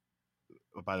 um,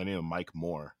 by the name of Mike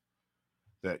Moore,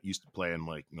 that used to play in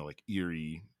like like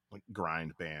eerie like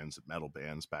grind bands, metal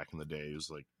bands back in the day. It was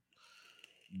like,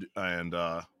 and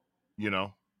you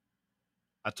know,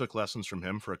 I took lessons from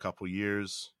him for a couple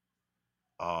years.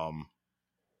 Um,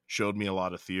 Showed me a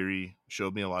lot of theory,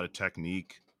 showed me a lot of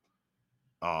technique.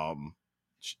 Um,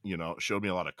 showed me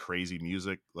a lot of crazy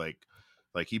music. Like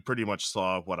he pretty much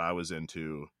saw what I was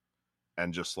into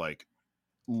and just like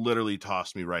literally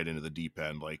tossed me right into the deep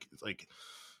end. Like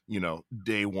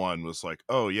day one was like,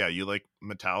 oh yeah, you like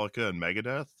Metallica and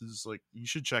Megadeth? Is like, you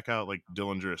should check out like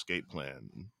Dillinger Escape Plan,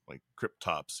 and, like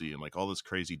Cryptopsy, and like all this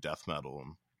crazy death metal.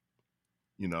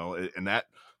 And in that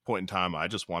point in time, I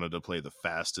just wanted to play the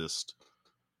fastest,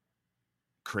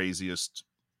 craziest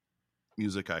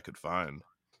music I could find.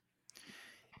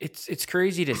 It's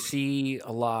crazy to see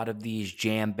a lot of these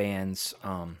jam bands,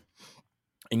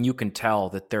 and you can tell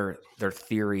that they're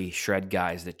theory shred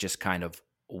guys that just kind of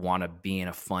want to be in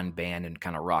a fun band and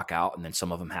kind of rock out, and then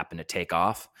some of them happen to take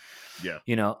off. Yeah.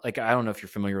 Like I don't know if you're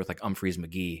familiar with like Humphreys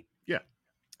McGee. Yeah.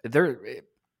 They're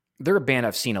a band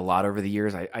I've seen a lot over the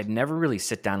years. I'd never really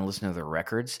sit down and listen to their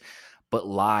records, but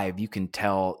live you can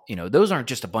tell, those aren't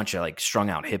just a bunch of like strung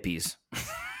out hippies.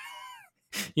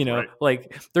 Right.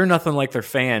 Like they're nothing like their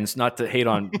fans, not to hate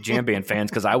on jam band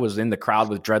fans, because I was in the crowd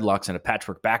with dreadlocks and a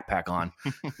patchwork backpack on.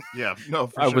 Yeah, no,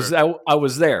 for sure. I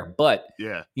was there, but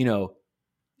Yeah.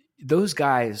 Those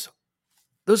guys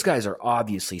are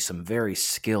obviously some very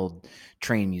skilled,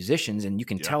 trained musicians, and you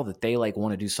can tell that they like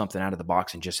want to do something out of the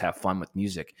box and just have fun with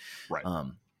music. Right.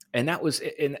 And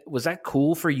was that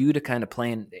cool for you to kind of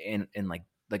play in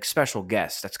like Special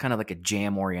Guests? That's kind of like a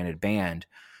jam oriented band.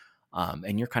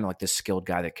 And you're kind of like this skilled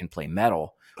guy that can play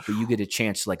metal, but you get a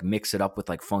chance to like mix it up with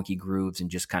like funky grooves and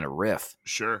just kind of riff.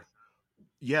 Sure.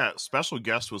 Yeah, Special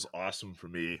Guest was awesome for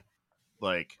me.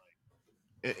 Like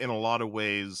in a lot of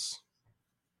ways,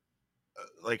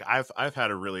 like I've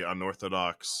had a really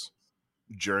unorthodox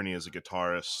journey as a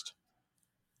guitarist.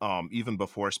 even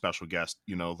before special guest,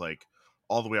 like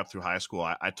all the way up through high school,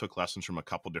 I took lessons from a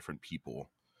couple different people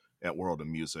at World of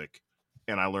Music,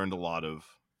 and I learned a lot of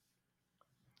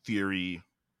theory,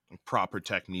 proper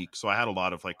technique. So I had a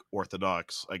lot of like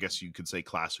orthodox, I guess you could say,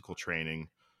 classical training.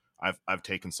 I've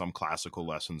taken some classical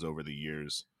lessons over the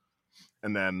years,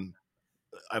 and then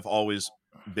I've always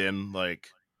been like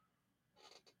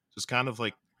just kind of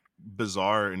like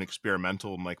bizarre and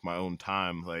experimental in like my own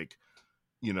time. Like,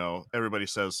 everybody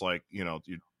says like, you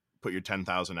put your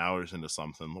 10,000 hours into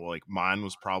something. Well, like mine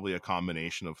was probably a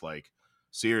combination of like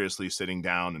seriously sitting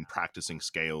down and practicing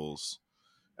scales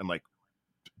and like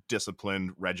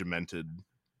disciplined, regimented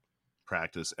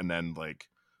practice, and then like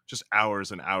just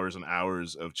hours and hours and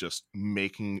hours of just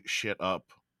making shit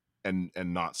up and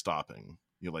not stopping.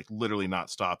 Like literally not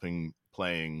stopping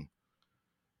playing,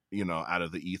 out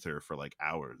of the ether for like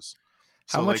hours.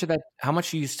 How So much like, of that? How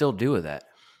much do you still do of that?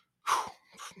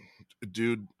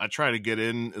 dude, I try to get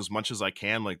in as much as I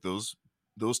can. Like those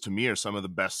to me are some of the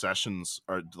best sessions.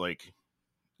 Are like,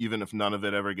 even if none of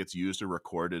it ever gets used or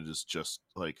recorded, is just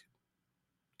like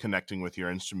connecting with your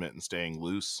instrument and staying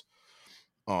loose.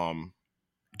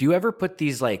 Do you ever put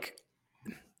these like?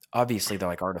 Obviously, they're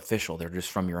like artificial; they're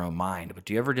just from your own mind. But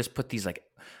do you ever just put these like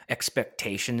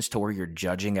expectations to where you're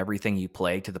judging everything you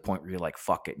play to the point where you're like,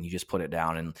 "Fuck it," and you just put it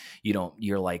down, and you don't.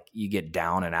 You're like, you get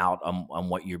down and out on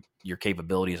what your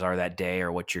capabilities are that day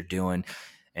or what you're doing.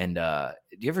 And do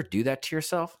you ever do that to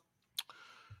yourself?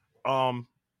 Um,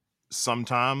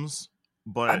 Sometimes,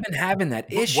 I've but been having that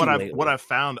what issue lately. I've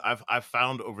found, I've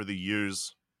found over the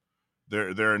years, there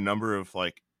are a number of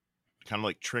like kind of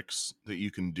like tricks that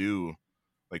you can do,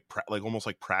 like like almost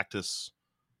like practice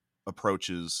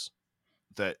approaches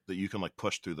that you can like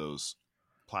push through those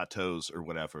plateaus or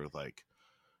whatever.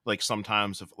 Like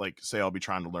sometimes, if like say I'll be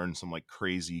trying to learn some like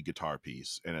crazy guitar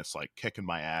piece and it's like kicking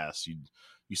my ass,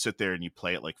 you sit there and you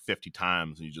play it like 50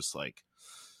 times and you just like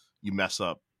you mess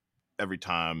up every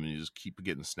time and you just keep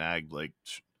getting snagged. Like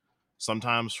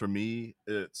sometimes for me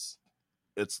it's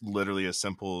literally as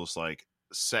simple as like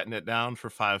setting it down for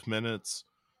 5 minutes,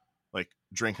 like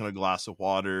drinking a glass of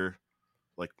water,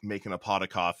 like making a pot of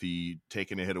coffee,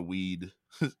 taking a hit of weed,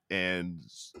 and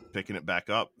picking it back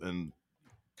up and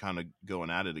kind of going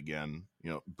at it again.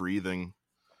 Breathing.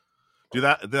 Do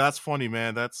that. That's funny,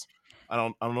 man. I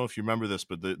don't know if you remember this,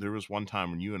 but there was one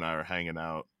time when you and I were hanging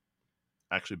out,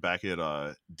 actually back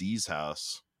at D's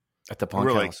house, At the and punk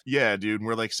we're like, house. yeah, dude, and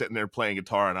we're like sitting there playing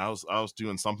guitar, and I was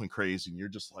doing something crazy, and you're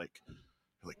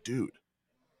like, dude,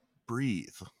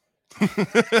 breathe.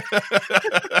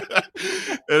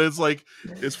 And it's like,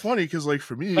 it's funny because like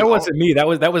for me, That wasn't me. That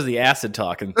was the acid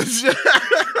talking. but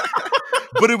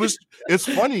it's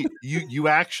funny. You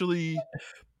actually,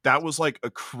 that was like a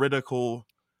critical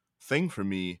thing for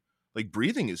me. Like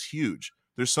breathing is huge.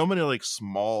 There's so many like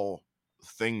small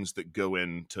things that go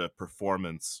into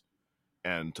performance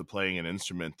and to playing an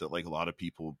instrument that like a lot of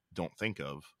people don't think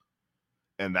of.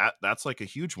 And that's like a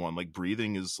huge one. Like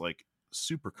breathing is like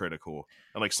super critical.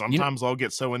 And like You know, sometimes I'll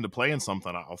get so into playing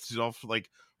something, I'll like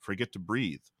forget to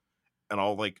breathe. And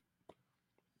I'll like,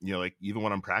 like even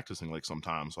when I'm practicing, like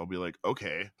sometimes I'll be like,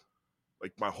 okay,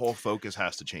 like my whole focus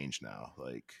has to change now.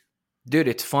 Like, dude,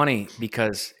 it's funny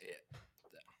because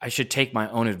I should take my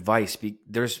own advice.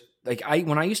 There's like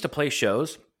when I used to play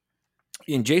shows,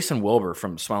 in Jason Wilbur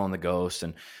from Smell and the Ghost,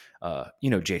 and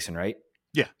Jason, right?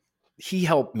 yeah, He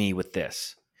helped me with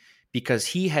this because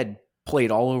he had played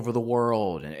all over the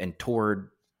world and toured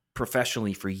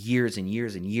professionally for years and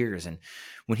years and years. And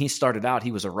when he started out,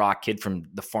 he was a rock kid from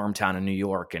the farm town in New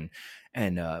York and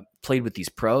played with these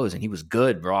pros, and he was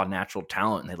good, raw natural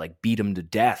talent, and they like beat him to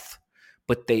death.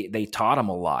 But they taught him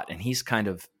a lot, and he's kind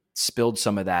of spilled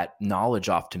some of that knowledge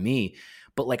off to me.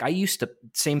 But like I used to,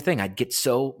 same thing. I'd get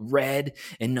so red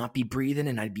and not be breathing,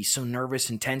 and I'd be so nervous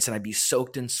and tense, and I'd be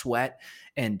soaked in sweat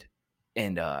and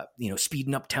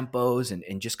speeding up tempos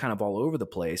and just kind of all over the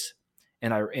place.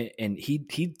 And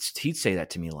he'd say that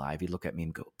to me live. He'd look at me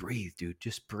and go, "Breathe, dude,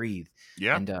 just breathe."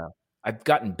 yeah. And I've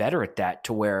gotten better at that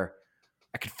to where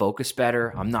I could focus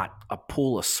better. I'm not a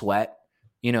pool of sweat,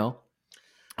 you know.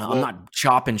 I'm Well, not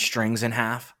chopping strings in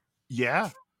half.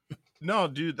 yeah. No,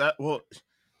 dude,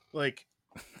 like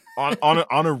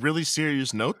on a really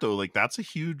serious note though, like that's a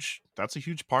huge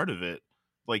part of it.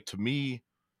 Like to me,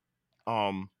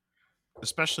 um,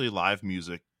 especially live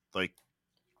music, like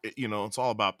it's all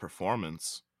about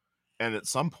performance, and at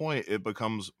some point it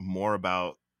becomes more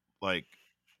about like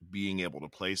being able to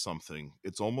play something.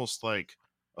 It's almost like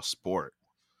a sport,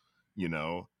 you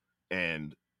know,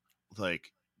 and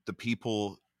like the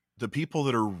people the people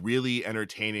that are really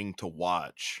entertaining to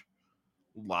watch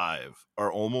live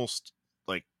are almost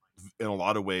like in a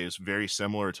lot of ways very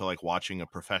similar to like watching a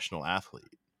professional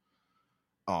athlete.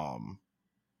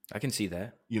 I can see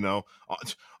that. You know,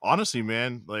 honestly,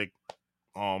 man, like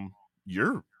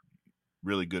you're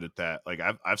really good at that. Like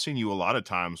I've seen you a lot of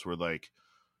times where like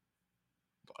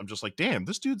I'm just like, damn,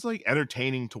 this dude's like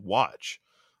entertaining to watch.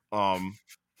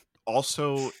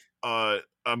 Also,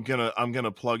 I'm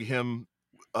gonna plug him,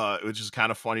 which is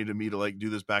kind of funny to me to like do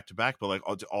this back to back, but like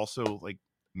also like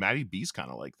Matty B's kind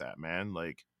of like that, man.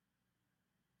 Like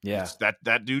Yeah. it's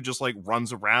that dude just like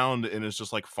runs around and it's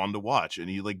just like fun to watch, and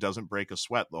he like doesn't break a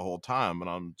sweat the whole time, and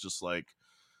I'm just like,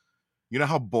 you know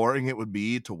how boring it would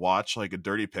be to watch like a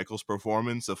Dirty Pickles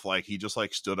performance if like he just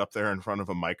like stood up there in front of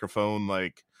a microphone,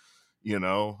 like, you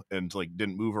know, and like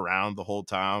didn't move around the whole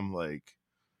time. Like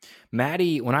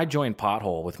Maddie, when I joined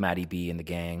Pothole with Maddie B and the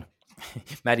gang,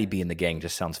 Maddie B and the gang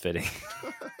just sounds fitting.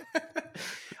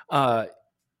 uh,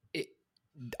 it,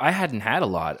 I hadn't had a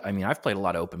lot. I mean, I've played a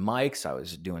lot of open mics. I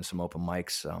was doing some open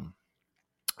mics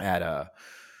at a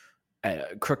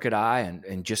Crooked Eye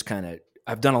and just kind of,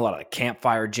 I've done a lot of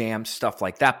campfire jams, stuff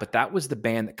like that. But that was the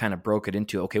band that kind of broke it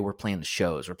into, okay, we're playing the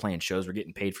shows. We're playing shows. We're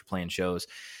getting paid for playing shows.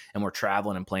 And we're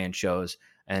traveling and playing shows.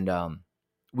 And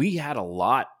we had a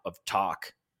lot of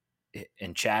talk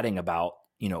and chatting about,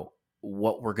 you know,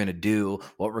 what we're going to do,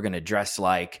 what we're going to dress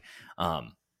like,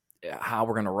 how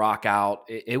we're going to rock out.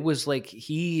 It was like,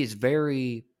 he is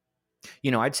very,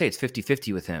 you know, I'd say it's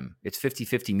 50-50 with him. It's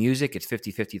 50-50 music. It's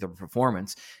 50-50 the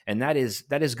performance. And that is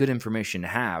good information to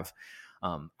have.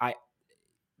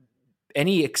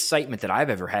 Any excitement that I've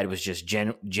ever had was just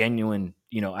genuine.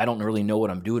 You know, I don't really know what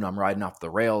I'm doing. I'm riding off the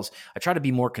rails. I try to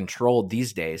be more controlled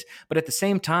these days, but at the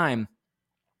same time,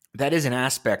 that is an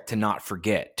aspect to not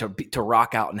forget, to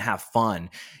rock out and have fun.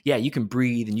 Yeah, you can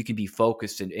breathe and you can be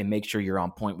focused and make sure you're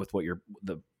on point with what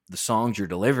the songs you're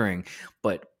delivering.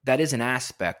 But that is an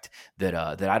aspect that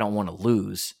I don't want to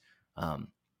lose.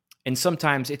 And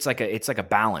sometimes it's like a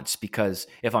balance, because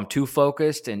if I'm too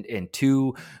focused and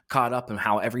too caught up in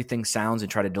how everything sounds and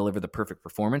try to deliver the perfect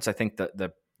performance, I think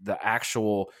the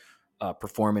actual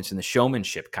performance and the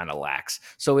showmanship kind of lacks.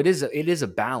 So it is a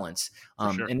balance,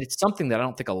 sure. and it's something that I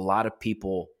don't think a lot of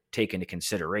people take into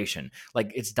consideration.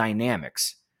 Like, it's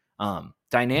dynamics.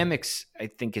 Dynamics, I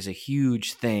think, is a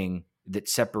huge thing that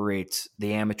separates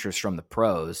the amateurs from the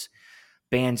pros.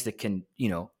 Bands that can, you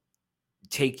know,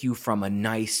 take you from a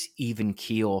nice even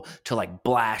keel to like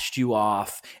blast you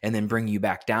off and then bring you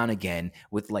back down again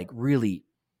with like really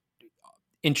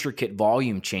intricate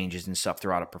volume changes and stuff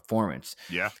throughout a performance.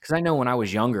 Yeah. Because I know when I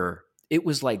was younger, it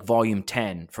was like volume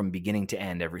 10 from beginning to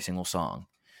end, every single song.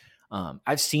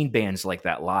 I've seen bands like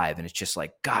that live, and it's just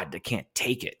like, God, I can't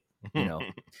take it, you know?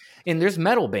 And there's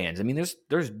metal bands. I mean,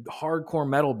 there's hardcore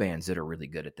metal bands that are really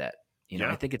good at that. You know,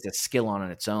 Yeah. I think it's a skill on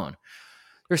its own.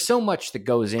 There's so much that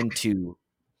goes into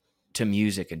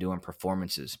music and doing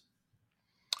performances.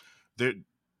 There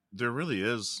really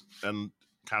is. And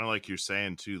kind of like you're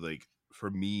saying too, like for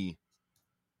me,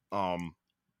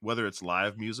 whether it's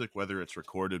live music, whether it's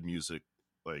recorded music,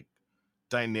 like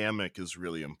dynamic is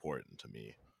really important to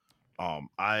me.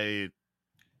 I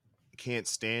can't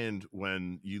stand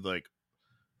when you like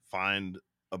find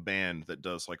a band that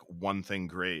does like one thing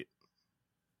great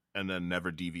and then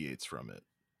never deviates from it,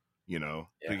 you know,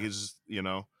 because, you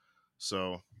know,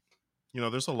 so, you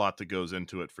know, there's a lot that goes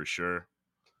into it for sure.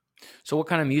 So what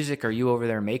kind of music are you over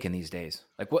there making these days?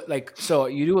 Like what, like, so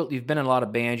you've been in a lot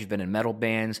of bands, you've been in metal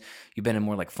bands, you've been in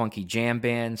more like funky jam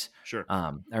bands. Sure.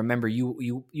 I remember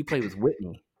you played with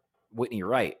Whitney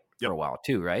Wright for a while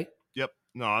too, right? Yep.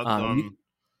 No, I've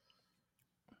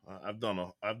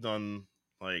done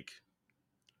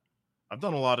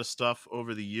a lot of stuff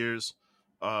over the years.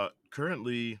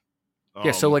 Currently,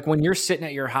 Yeah. So like when you're sitting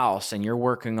at your house and you're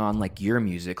working on like your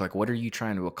music, like what are you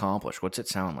trying to accomplish? What's it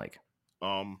sound like?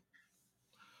 I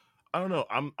don't know.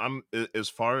 I'm as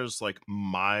far as like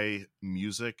my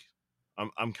music,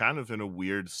 I'm kind of in a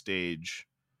weird stage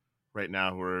right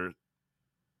now where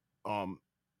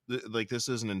like this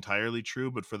isn't entirely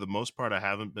true, but for the most part I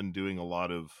haven't been doing a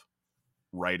lot of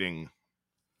writing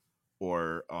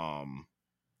or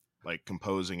like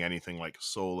composing anything like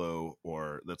solo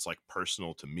or that's like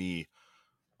personal to me.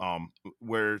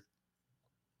 Where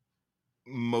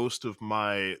most of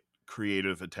my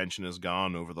creative attention has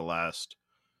gone over the last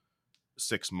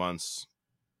 6 months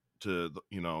to,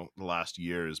 you know, the last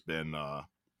year has been I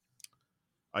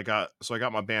got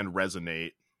my band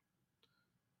Resonate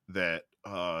that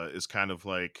is kind of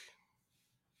like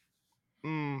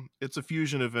it's a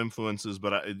fusion of influences,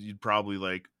 but you'd probably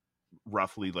like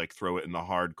roughly like throw it in the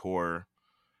hardcore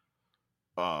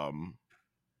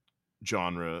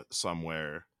genre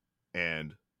somewhere.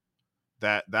 And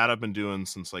that I've been doing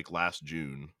since like last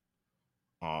June.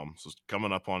 So it's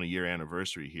coming up on a year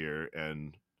anniversary here,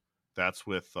 and that's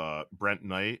with Brent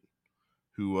Knight,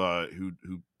 who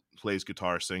plays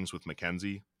guitar, sings with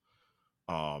Mackenzie.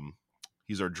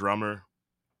 He's our drummer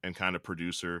and kind of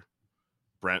producer.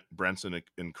 Brent's an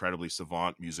incredibly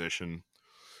savant musician.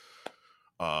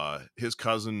 His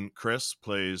cousin Chris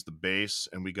plays the bass,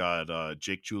 and we got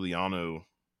Jake Giuliano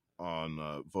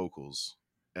on vocals.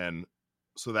 And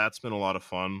so that's been a lot of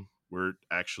fun. We're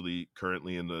actually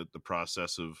currently in the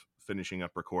process of finishing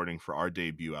up recording for our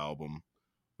debut album.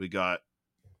 We got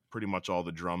pretty much all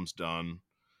the drums done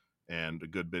and a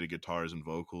good bit of guitars and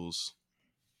vocals.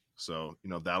 So,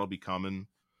 that'll be coming.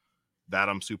 That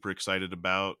I'm super excited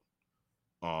about.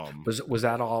 Was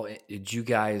that all? Did you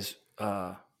guys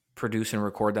produce and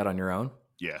record that on your own?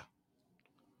 Yeah.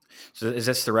 So is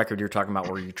this the record you're talking about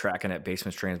where you're tracking at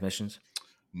Basements Transmissions?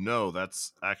 No,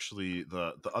 that's actually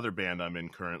the other band I'm in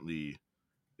currently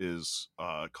is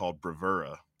called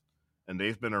Bravura, and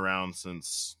they've been around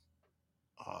since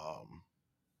I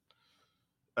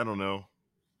don't know,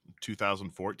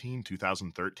 2014,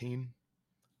 2013,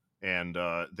 and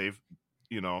they've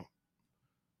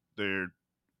they're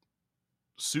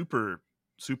super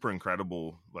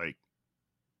incredible, like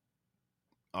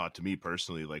to me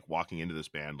personally, like walking into this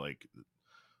band, like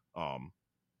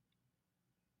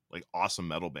awesome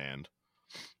metal band.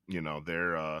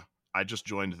 They're I just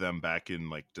joined them back in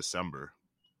like December,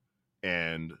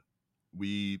 and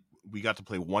we got to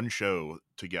play one show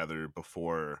together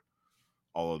before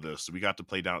all of this. We got to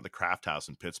play down at the Craft House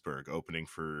in Pittsburgh, opening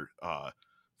for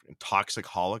Toxic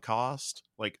Holocaust,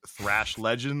 like thrash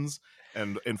legends,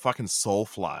 and fucking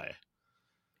Soulfly.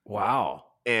 Wow.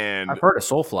 And I've heard of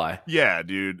Soulfly. Yeah,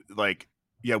 dude. Like,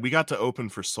 yeah, we got to open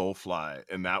for Soulfly,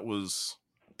 and that was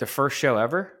the first show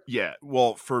ever. Yeah,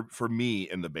 well, for me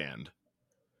in the band,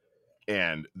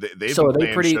 and they've so been are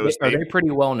they pretty shows, are they pretty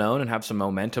well known and have some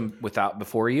momentum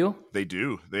before you? They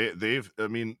do. They've. I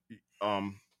mean,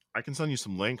 I can send you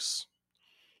some links.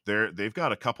 They've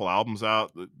got a couple albums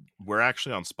out. We're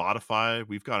actually on Spotify.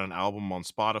 We've got an album on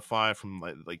Spotify from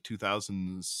like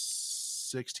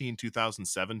 2016,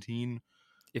 2017.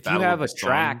 If you have a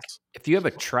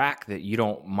track that you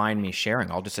don't mind me sharing,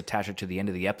 I'll just attach it to the end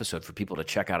of the episode for people to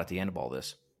check out at the end of all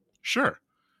this. Sure.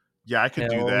 Yeah, I could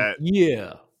do that.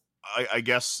 Yeah. I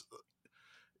guess,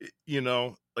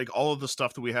 like all of the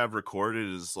stuff that we have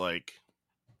recorded is like,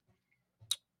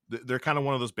 they're kind of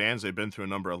one of those bands. They've been through a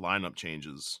number of lineup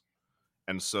changes.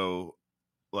 And so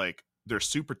like they're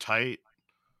super tight,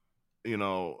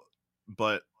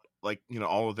 but like,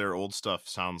 all of their old stuff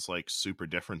sounds like super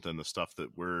different than the stuff that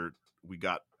we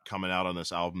got coming out on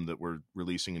this album that we're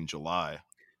releasing in July.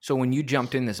 So when you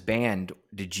jumped in this band,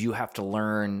 did you have to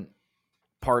learn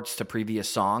parts to previous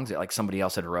songs that like somebody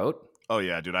else had wrote? Oh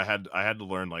yeah, dude. I had to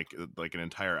learn like an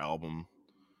entire album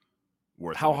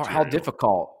worth. How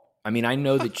difficult? I mean, I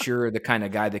know that you're the kind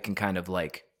of guy that can kind of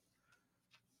like,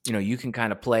 you can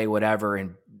kind of play whatever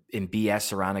and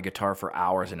BS around a guitar for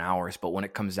hours and hours. But when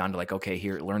it comes down to like, okay,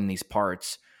 here, learn these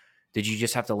parts, did you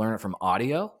just have to learn it from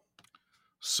audio?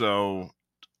 So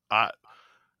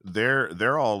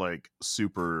they're all like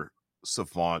super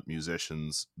savant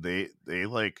musicians. They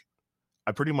like,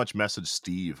 I pretty much messaged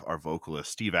Steve, our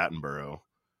vocalist, Steve Attenborough,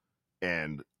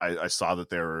 and I saw that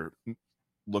they were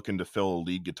looking to fill a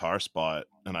lead guitar spot,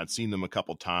 and I'd seen them a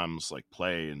couple times like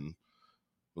play, and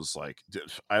was like,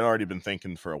 I'd already been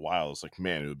thinking for a while. I was like,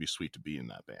 man, it would be sweet to be in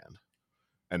that band.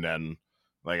 And then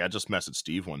like I just messaged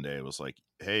Steve one day. It was like,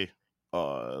 hey,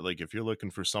 like if you're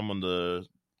looking for someone to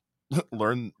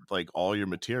learn like all your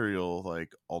material,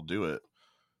 like I'll do it,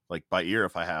 like by ear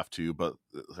if I have to. But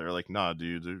they're like, nah,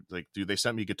 dude. They're like, dude, they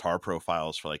sent me guitar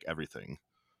profiles for like everything.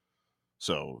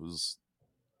 So it was,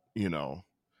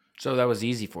 So that was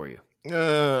easy for you.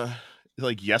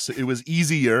 Like, yes, it was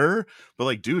easier, but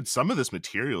like, dude, some of this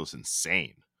material is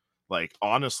insane. Like,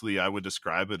 honestly, I would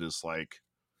describe it as like,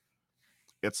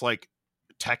 it's like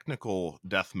technical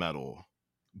death metal,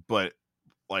 but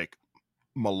like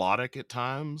melodic at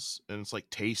times, and it's like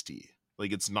tasty.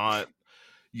 Like, it's not,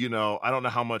 I don't know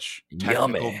how much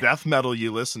technical death metal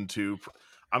you listen to.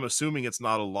 I'm assuming it's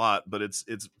not a lot, but it's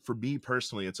for me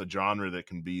personally, it's a genre that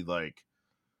can be like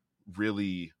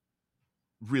really,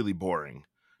 really boring,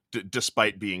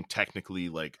 despite being technically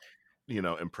like,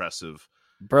 impressive.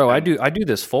 Bro, and I do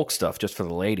this folk stuff just for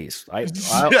the ladies. I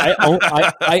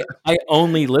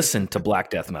only listen to black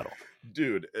death metal,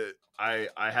 dude. I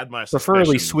had my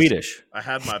preferably Swedish. I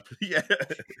had my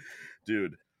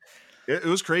dude. It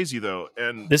was crazy though,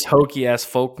 and this hokey ass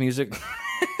folk music.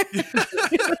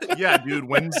 yeah, dude.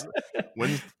 When's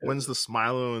the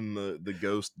Smilo and the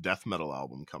Ghost death metal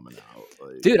album coming out?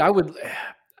 Like, Dude, I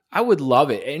would love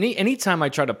it. Anytime I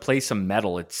try to play some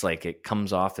metal, it's like it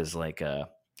comes off as like a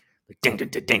ding, ding,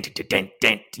 ding, ding, ding, ding,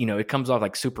 ding. You know, it comes off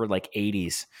like super like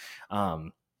 80s.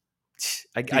 I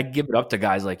give it up to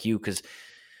guys like you because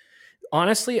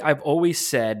honestly, I've always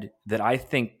said that I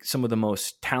think some of the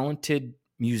most talented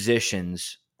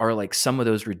musicians are like some of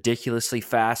those ridiculously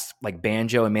fast like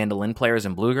banjo and mandolin players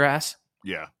in bluegrass.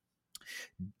 yeah,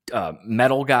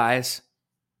 Metal guys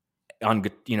on,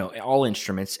 you know, all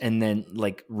instruments, and then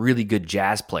like really good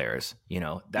jazz players, you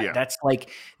know, that's like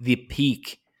the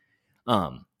peak.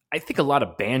 I think a lot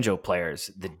of banjo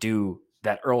players that do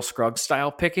that Earl Scruggs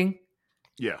style picking,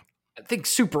 yeah, I think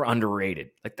super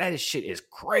underrated. Like that shit is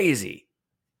crazy.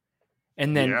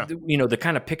 And then, you know, the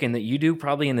kind of picking that you do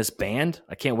probably in this band,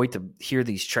 I can't wait to hear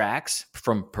these tracks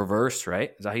from Perverse,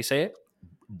 right? Is that how you say it?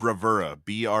 Bravura,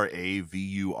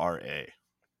 Bravura.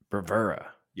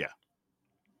 Bravura. Yeah.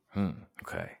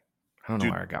 Okay. I don't know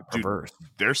where I got Perverse. Dude,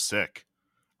 they're sick.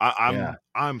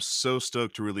 I'm so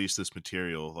stoked to release this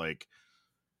material. Like,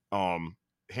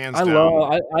 hands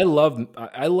down. I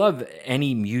love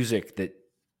any music that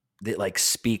like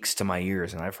speaks to my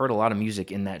ears, and I've heard a lot of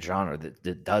music in that genre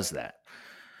that does that.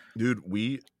 Dude,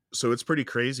 so it's pretty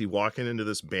crazy walking into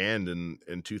this band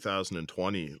in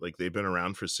 2020. Like they've been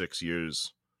around for 6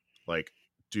 years. Like,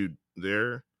 dude,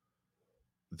 they're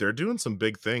doing some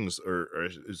big things, or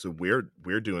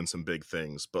we're doing some big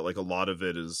things, but like a lot of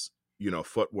it is, you know,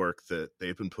 footwork that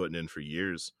they've been putting in for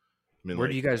years. I mean, where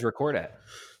do you guys record at?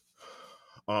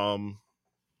 I mean,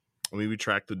 we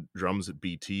track the drums at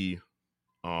BT.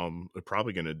 We're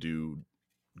probably gonna do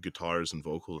guitars and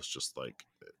vocals just like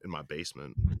in my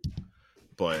basement.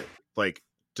 But like,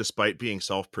 despite being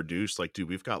self-produced, like, dude,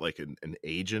 we've got like an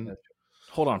agent.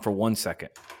 Hold on for 1 second.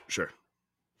 Sure.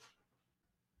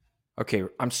 Okay,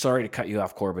 I'm sorry to cut you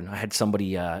off, Corbin. I had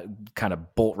somebody kind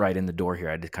of bolt right in the door here.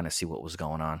 I had to kind of see what was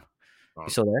going on. You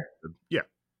still there? Yeah.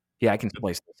 Yeah, I can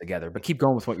place this together, but keep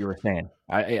going with what you were saying.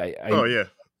 Oh yeah.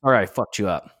 All right, I fucked you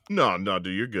up. No,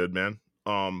 dude, you're good, man.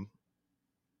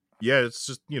 Yeah, it's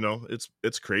just, you know,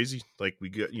 it's crazy. Like we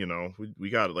got, you know, we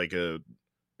got like an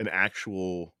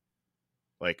actual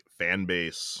like fan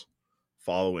base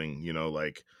following, you know,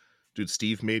 like, dude,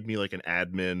 Steve made me like an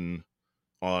admin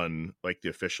on like the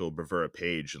official Bravura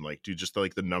page, and like, dude, just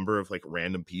like the number of like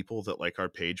random people that like our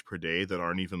page per day that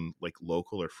aren't even like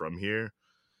local or from here,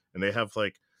 and they have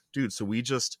like, dude, so we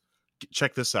just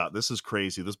check this out. This is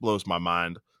crazy. This blows my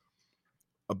mind.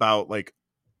 About like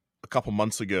a couple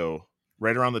months ago,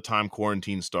 right around the time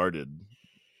quarantine started,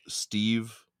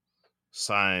 Steve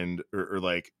signed or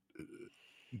like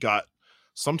got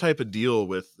some type of deal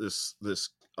with this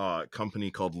company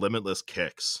called Limitless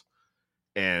Kicks,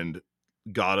 and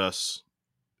got us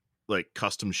like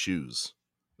custom shoes.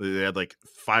 They had like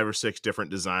 5 or 6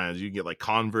 different designs. You can get like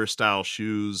Converse style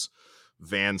shoes,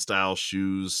 Van style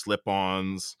shoes,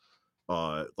 slip-ons,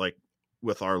 like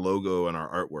with our logo and our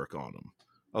artwork on them.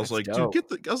 I was like, dude, get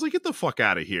the fuck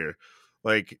out of here.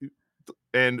 Like,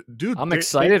 and dude, I'm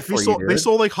excited for you, dude. They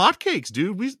sold like hotcakes,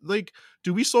 dude.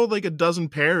 We sold like a dozen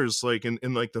pairs like in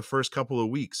like the first couple of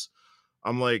weeks.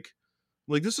 I'm like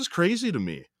this is crazy to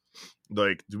me.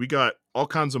 Like, we got all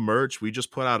kinds of merch. We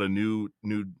just put out a new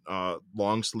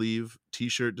long sleeve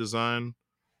t-shirt design.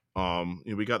 You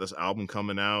know, we got this album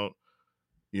coming out.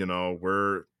 You know,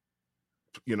 we're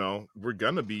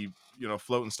gonna be, you know,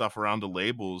 floating stuff around to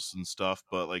labels and stuff,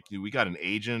 but like, we got an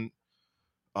agent.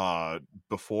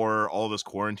 Before all this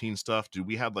quarantine stuff, dude,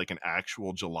 we had like an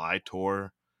actual July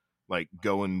tour, like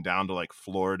going down to like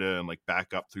Florida and like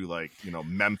back up through like, you know,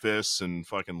 Memphis and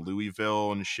fucking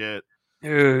Louisville and shit.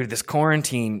 Dude, this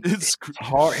quarantine, it's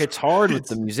hard. It's hard with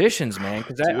the musicians, man,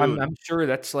 because I'm sure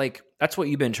that's what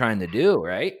you've been trying to do,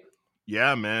 right?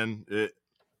 Yeah, man.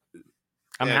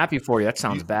 I'm happy for you. That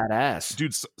sounds badass,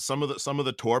 dude. Some of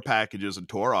the tour packages and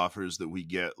tour offers that we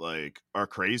get like are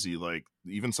crazy. Like,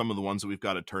 even some of the ones that we've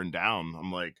got to turn down,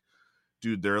 I'm like,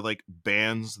 dude, they're like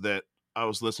bands that I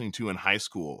was listening to in high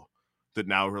school that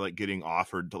now we're like getting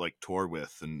offered to like tour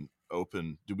with and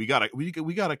open. Dude, we got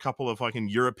a couple of fucking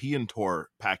European tour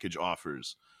package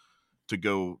offers to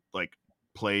go like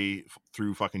play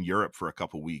through fucking Europe for a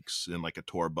couple weeks in like a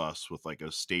tour bus with like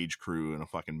a stage crew and a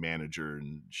fucking manager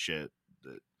and shit.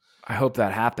 I hope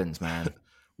that happens, man.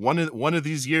 one of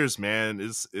these years, man,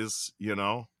 is you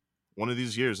know, one of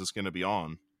these years is going to be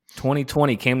on.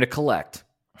 2020 came to collect.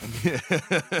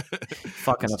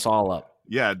 Fucking us all up.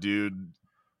 Yeah, dude.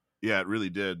 Yeah, it really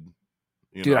did.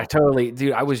 Dude,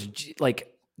 I was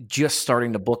like, just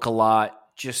starting to book a lot,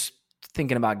 just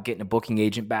thinking about getting a booking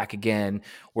agent back again,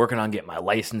 working on getting my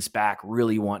license back,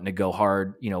 really wanting to go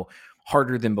hard,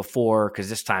 harder than before, because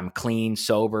this time clean,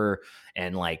 sober,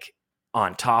 and like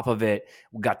on top of it,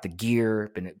 we got the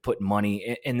gear, been putting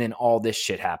money, and then all this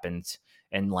shit happens,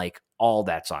 and like all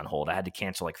that's on hold. I had to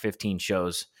cancel like 15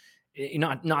 shows.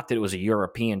 Not that it was a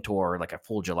European tour, like a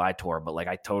full July tour, but like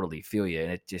I totally feel you,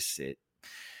 and I guess you're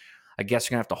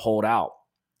gonna have to hold out.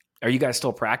 Are you guys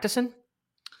still practicing?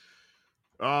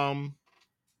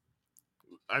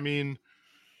 I mean,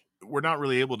 we're not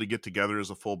really able to get together as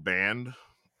a full band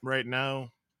right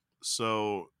now.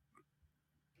 So,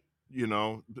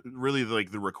 really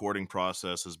like the recording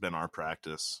process has been our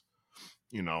practice,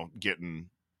 getting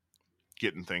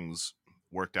things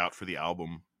worked out for the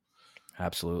album.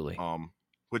 Absolutely.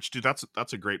 Which, dude,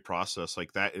 that's a great process.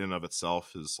 Like that in and of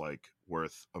itself is like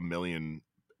worth a million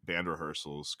band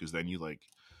rehearsals, because then you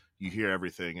hear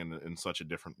everything in such a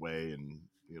different way, and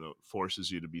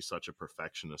forces you to be such a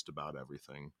perfectionist about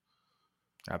everything.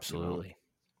 Absolutely.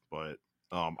 But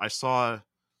I saw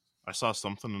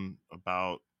something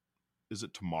about, is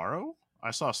it tomorrow?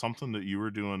 I saw something that you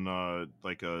were doing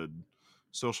like a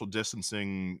social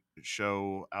distancing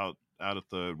show out at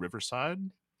the Riverside.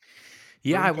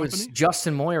 Yeah, Brewing I was Company?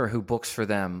 Justin Moyer, who books for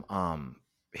them,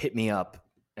 hit me up,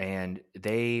 and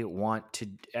they want to.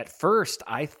 At first,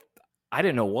 I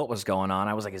didn't know what was going on.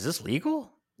 I was like, "Is this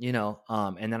legal?"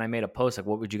 And then I made a post like,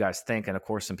 "What would you guys think?" And of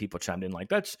course, some people chimed in like,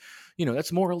 "That's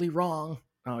morally wrong.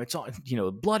 It's on.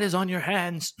 Blood is on your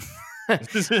hands."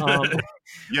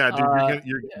 Yeah, dude, uh,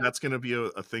 that's gonna be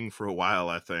a thing for a while,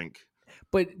 I think.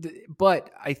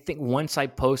 But I think once I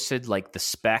posted like the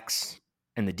specs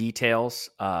and the details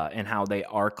and how they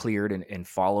are cleared and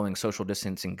following social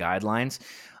distancing guidelines,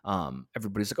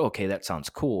 everybody's like, okay, that sounds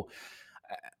cool.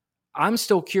 I'm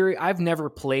still curious. I've never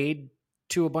played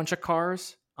to a bunch of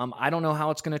cars. I don't know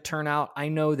how it's going to turn out. I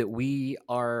know that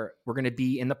we're going to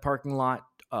be in the parking lot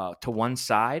to one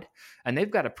side, and they've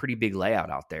got a pretty big layout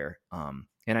out there.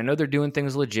 And I know they're doing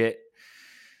things legit.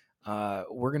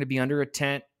 We're going to be under a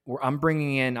tent.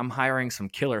 I'm hiring some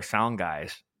killer sound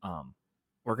guys.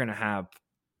 We're going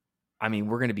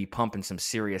to be pumping some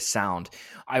serious sound.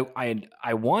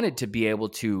 I wanted to be able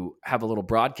to have a little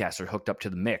broadcaster hooked up to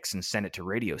the mix and send it to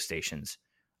radio stations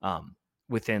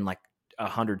within like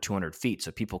 100, 200 feet,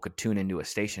 so people could tune into a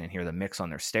station and hear the mix on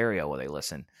their stereo while they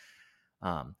listen.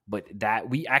 But that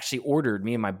we actually ordered,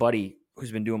 me and my buddy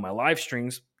who's been doing my live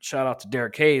streams, shout out to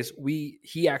Derek Hayes,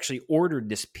 he actually ordered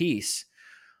this piece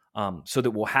so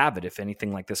that we'll have it if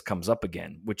anything like this comes up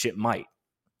again, which it might.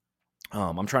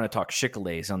 I'm trying to talk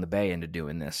Chick-fil-A's on the Bay into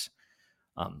doing this.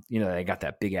 They got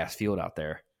that big ass field out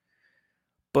there,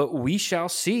 but we shall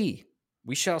see.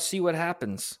 We shall see what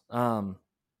happens.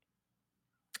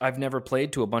 I've never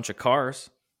played to a bunch of cars,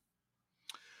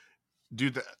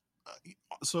 dude.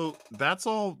 So that's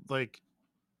all. Like,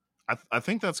 I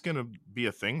think that's gonna be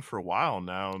a thing for a while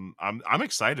now. And I'm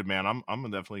excited, man. I'm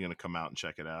definitely gonna come out and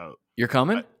check it out. You're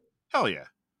coming? Hell yeah,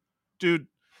 dude.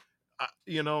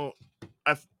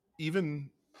 I've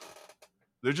even.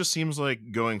 There just seems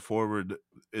like going forward,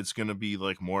 it's going to be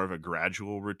like more of a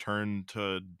gradual return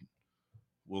to,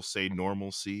 we'll say,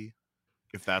 normalcy,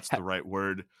 if that's the right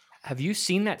word. Have you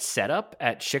seen that setup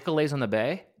at Chick-fil-A's on the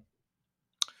Bay?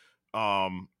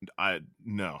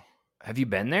 No. Have you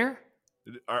been there?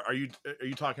 Are you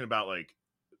talking about like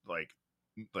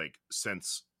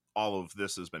since all of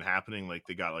this has been happening, like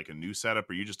they got like a new setup?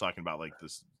 Or are you just talking about like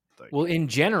this? Like, well, in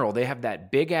general, they have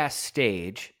that big ass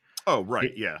stage. Oh,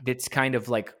 right. Yeah. It's kind of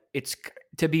like,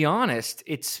 to be honest,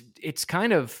 it's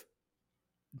kind of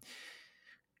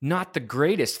not the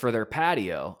greatest for their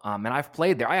patio. And I've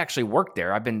played there. I actually worked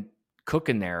there. I've been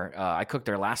cooking there. I cooked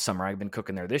there last summer. I've been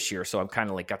cooking there this year. So I'm kind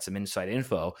of like got some inside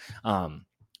info.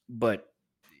 But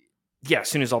yeah, as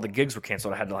soon as all the gigs were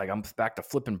canceled, I had to I'm back to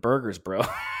flipping burgers, bro.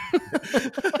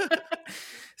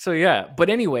 So yeah, but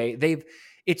anyway,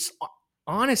 it's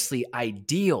honestly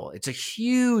ideal. It's a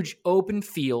huge open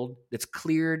field that's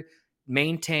cleared,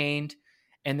 maintained,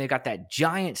 and they got that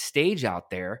giant stage out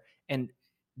there. And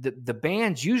the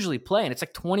bands usually play, and it's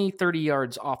like 20, 30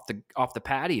 yards off the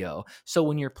patio. So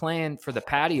when you're playing for the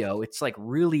patio, it's like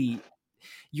really,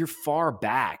 you're far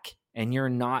back and you're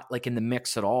not like in the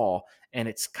mix at all. And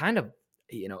it's kind of,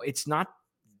 it's not,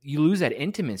 you lose that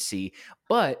intimacy.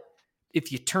 But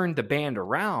if you turned the band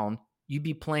around, you'd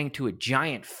be playing to a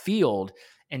giant field.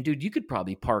 And dude, you could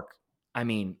probably park,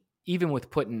 even with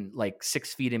putting like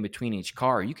 6 feet in between each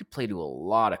car, you could play to a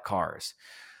lot of cars.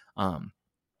 And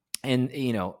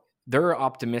they're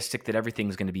optimistic that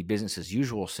everything's going to be business as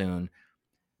usual soon.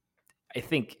 I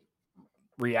think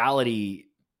reality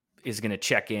is going to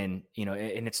check in,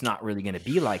 and it's not really going to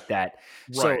be like that.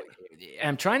 Right. So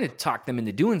I'm trying to talk them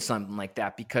into doing something like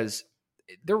that because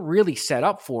they're really set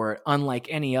up for it, unlike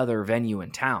any other venue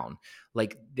in town.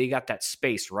 Like they got that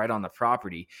space right on the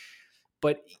property,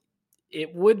 but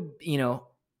it would,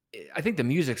 I think the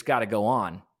music's got to go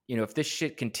on. If this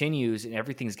shit continues and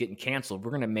everything's getting canceled,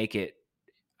 we're going to make it.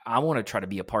 I want to try to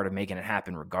be a part of making it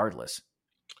happen regardless.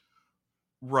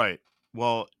 Right.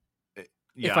 Well,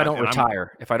 yeah. If I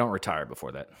don't retire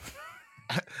before that.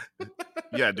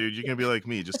 Yeah, dude, you can be like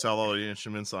me. Just sell all the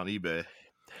instruments on eBay.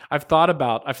 I've thought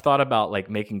about like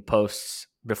making posts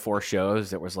before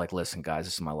shows that was like, listen, guys,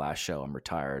 this is my last show. I'm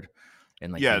retired.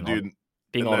 And like,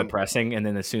 being all depressing. And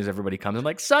then as soon as everybody comes, I'm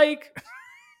like, psych.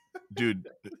 Dude,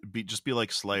 just be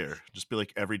like Slayer. Just be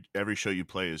like every show you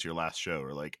play is your last show,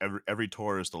 or like every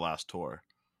tour is the last tour.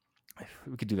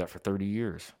 We could do that for 30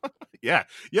 years. Yeah,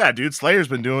 dude. Slayer's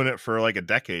been doing it for like a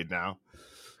decade now.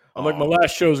 I'm like, my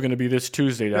last show is going to be this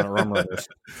Tuesday down at Rum Runners.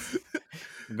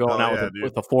 Going out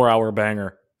with a 4-hour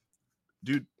banger,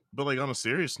 dude. But like on a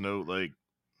serious note, like,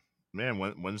 man,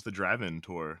 when's the drive-in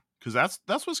tour? Because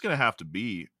that's what's gonna have to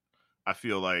be. I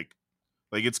feel like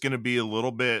it's gonna be a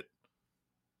little bit.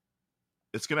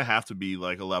 It's gonna have to be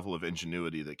like a level of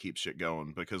ingenuity that keeps shit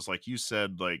going. Because like you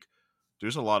said, like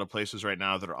there's a lot of places right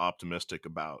now that are optimistic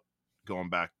about going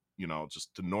back,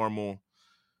 just to normal.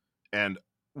 And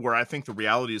where I think the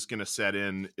reality is gonna set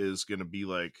in is gonna be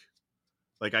like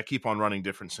I keep on running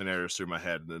different scenarios through my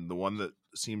head, and the one that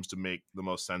seems to make the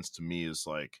most sense to me is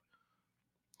like,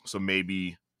 so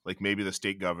maybe the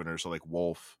state governors are like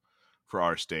Wolf for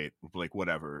our state, like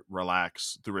whatever,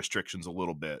 relax the restrictions a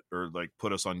little bit, or like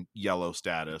put us on yellow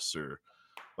status, or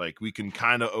like we can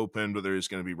kind of open, but there's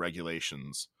going to be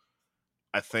regulations.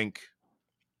 I think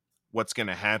what's going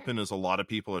to happen is a lot of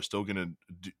people are still going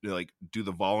to do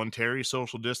the voluntary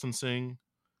social distancing,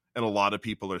 and a lot of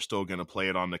people are still going to play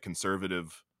it on the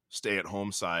conservative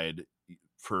stay-at-home side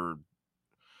for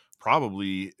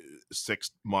probably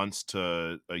 6 months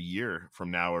to a year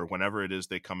from now, or whenever it is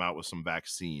they come out with some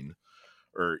vaccine,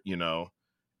 or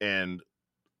and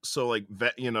so like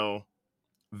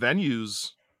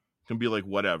venues can be like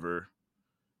whatever,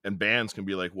 and bands can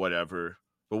be like whatever,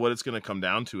 but what it's going to come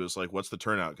down to is like, what's the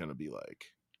turnout going to be like?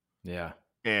 Yeah.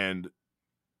 And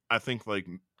I think like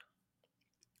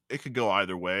it could go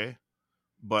either way,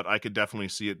 but I could definitely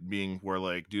see it being where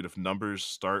like, dude, if numbers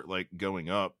start like going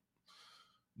up,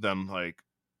 then like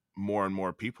more and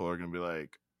more people are going to be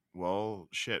like, well,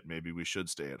 shit, maybe we should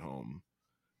stay at home.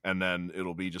 And then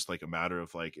it'll be just like a matter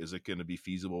of like, is it going to be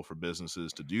feasible for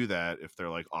businesses to do that if they're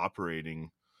like operating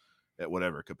at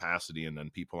whatever capacity and then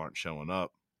people aren't showing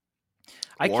up?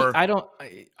 I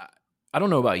don't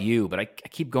know about you, but I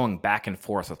keep going back and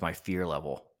forth with my fear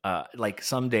level. Like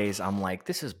some days I'm like,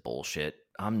 this is bullshit.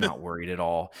 I'm not worried at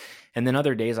all. And then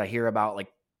other days I hear about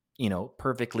like,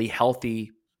 perfectly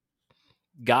healthy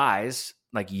guys,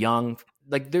 like young,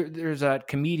 like there's a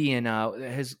comedian,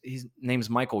 his name's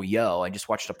Michael Yo. I just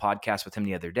watched a podcast with him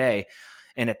the other day.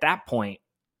 And at that point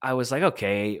I was like,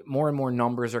 okay, more and more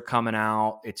numbers are coming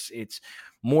out. It's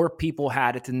more people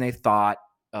had it than they thought.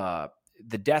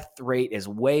 The death rate is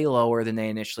way lower than they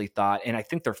initially thought. And I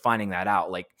think they're finding that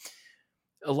out. Like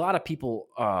a lot of people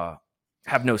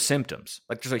have no symptoms.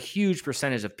 Like there's a huge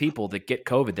percentage of people that get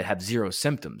COVID that have zero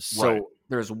symptoms. So Right.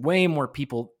 There's way more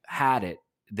people had it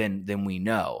than we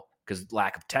know because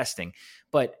lack of testing.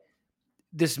 But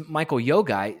this Michael Yo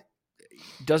guy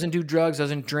doesn't do drugs,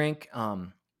 doesn't drink,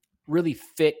 really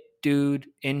fit dude,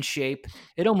 in shape.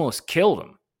 It almost killed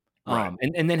him. Right.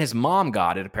 And then his mom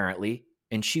got it apparently,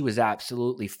 and she was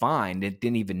absolutely fine. It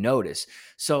didn't even notice.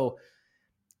 So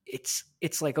it's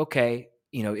like, okay,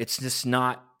 it's just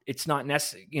not, it's not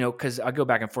necessary, because I go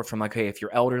back and forth from like, hey, if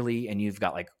you're elderly and you've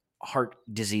got like heart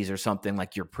disease or something,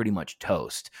 like you're pretty much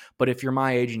toast. But if you're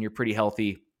my age and you're pretty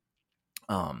healthy,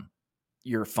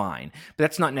 you're fine. But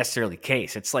that's not necessarily the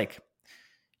case. It's like,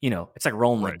 it's like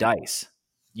rolling the dice.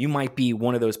 You might be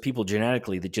one of those people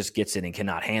genetically that just gets it and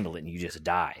cannot handle it, and you just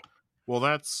die. Well,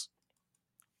 that's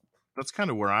kind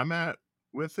of where I'm at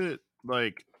with it.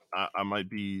 Like I might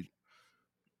be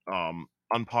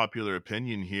unpopular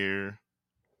opinion here,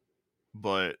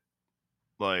 but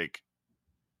like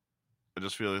I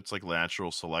just feel it's like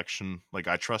natural selection. Like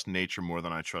I trust nature more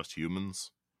than I trust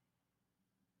humans.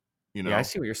 Yeah, I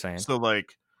see what you're saying. So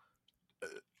like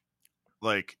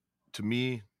to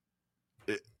me,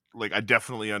 like I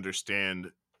definitely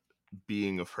understand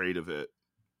being afraid of it,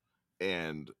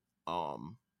 and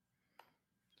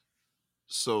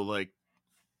so like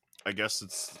I guess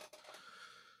it's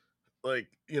like,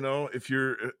 if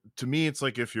you're, to me, it's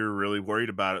like, if you're really worried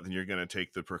about it, then you're going to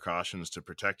take the precautions to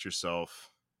protect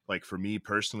yourself. Like, for me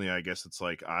personally, I guess it's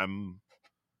like, I'm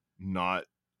not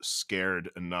scared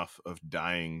enough of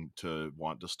dying to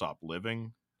want to stop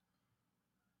living.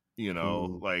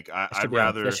 Ooh, Like, that should I'd be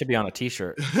on that rather. should be on a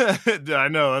t-shirt. I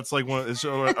know, that's like it's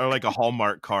or like a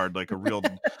Hallmark card, like a real,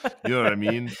 you know what I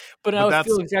mean? But But I feel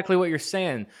that's exactly what you're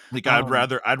saying. like, I'd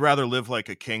rather live like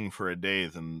a king for a day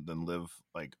than live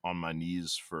like on my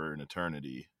knees for an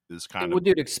eternity. Is kind Well, of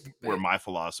dude, where my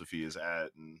philosophy is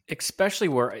at. And especially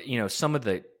where, some of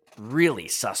the really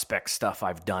suspect stuff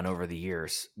I've done over the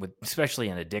years, with especially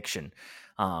in addiction.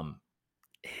 Um,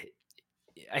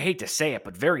 I hate to say it,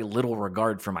 but very little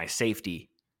regard for my safety,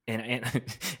 and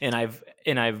and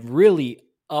I've really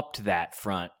upped that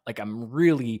front. Like, I'm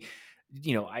really,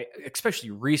 I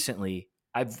especially recently,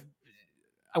 I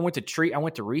went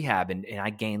to rehab, and I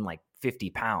gained like 50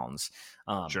 pounds.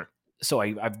 sure, So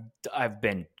I've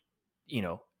been, you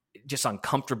know, just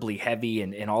uncomfortably heavy,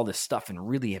 and all this stuff, and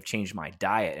really have changed my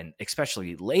diet, and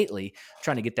especially lately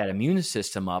trying to get that immune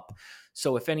system up.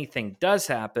 So if anything does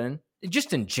happen,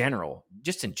 just in general,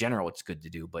 it's good to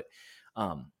do. But,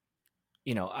 I'm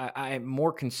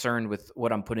more concerned with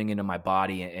what I'm putting into my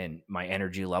body, and my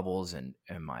energy levels, and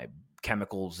my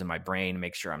chemicals in my brain,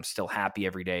 make sure I'm still happy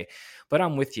every day. But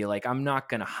I'm with you. Like, I'm not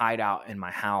going to hide out in my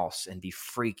house and be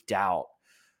freaked out.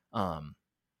 Um,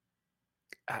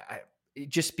 I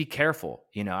just be careful.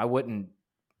 I wouldn't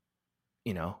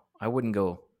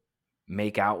go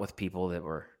make out with people that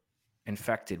were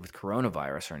infected with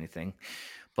coronavirus or anything.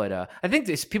 But I think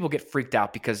people get freaked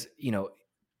out because,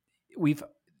 we've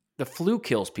the flu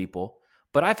kills people,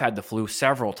 but I've had the flu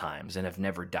several times and have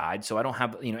never died. So I don't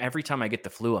have, every time I get the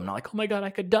flu, I'm not like, oh my God, I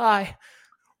could die.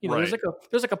 right,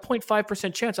 There's like a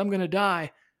 0.5% chance I'm going to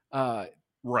die.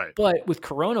 right, But with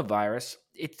coronavirus,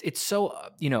 it's so,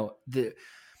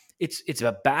 it's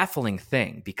a baffling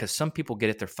thing, because some people get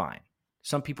it, they're fine.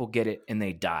 Some people get it and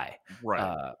they die.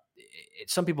 right,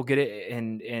 Some people get it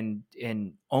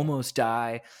and almost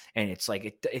die, and it's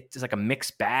like it's like a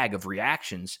mixed bag of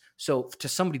reactions. So to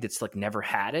somebody that's like never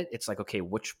had it, it's like, okay,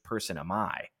 which person am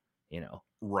I?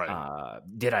 right,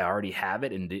 Did I already have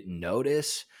it and didn't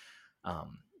notice?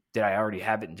 Did I already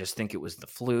have it and just think it was the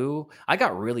flu? I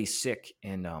got really sick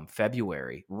in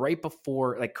February, right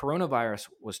before, like, coronavirus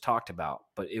was talked about,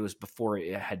 but it was before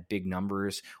it had big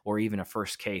numbers or even a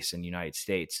first case in the United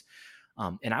States.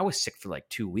 And I was sick for like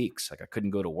 2 weeks. Like, I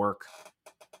couldn't go to work.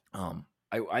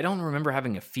 I don't remember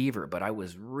having a fever, but I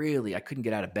couldn't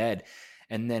get out of bed.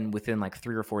 And then within like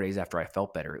 3 or 4 days after I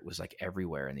felt better, it was like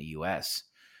everywhere in the US.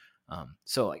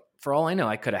 So, like, for all I know,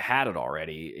 I could have had it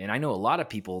already. And I know a lot of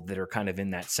people that are kind of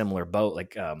in that similar boat.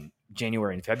 Like,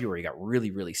 January and February got really,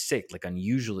 really sick, like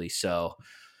unusually so.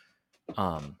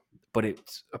 But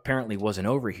it apparently wasn't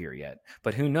over here yet.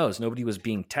 But who knows? Nobody was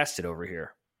being tested over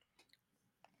here.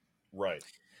 right.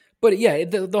 But yeah,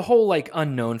 the whole like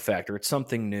unknown factor, it's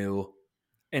something new.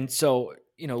 And so,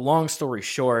 long story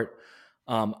short,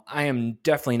 I am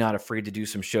definitely not afraid to do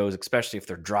some shows, especially if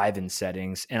they're drive-in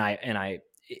settings.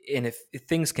 And if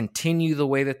things continue the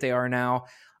way that they are now,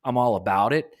 I'm all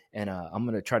about it. And I'm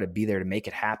going to try to be there to make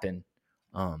it happen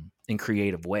in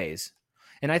creative ways.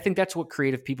 And I think that's what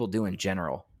creative people do in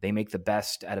general. They make the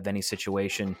best out of any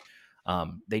situation.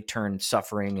 They turn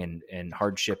suffering and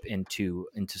hardship into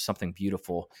something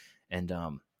beautiful. And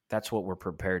that's what we're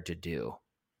prepared to do.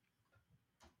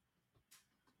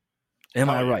 Am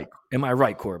I right? Am I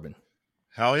right, Corbin?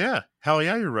 Hell yeah,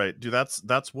 you're right, dude.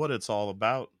 That's what it's all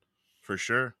about, for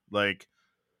sure. Like,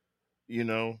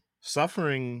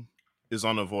 suffering is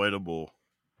unavoidable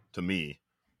to me.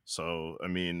 So, I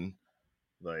mean,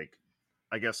 like,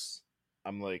 I guess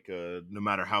I'm like, no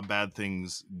matter how bad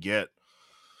things get,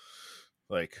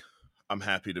 like, I'm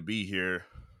happy to be here.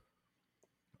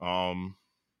 Um,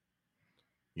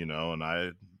 and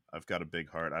I've got a big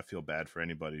heart. I feel bad for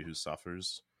anybody who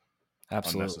suffers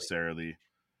Absolutely. unnecessarily.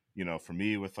 For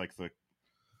me, with like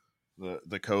the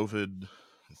COVID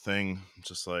thing,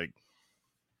 just like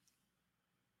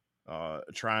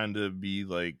trying to be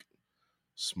like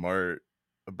smart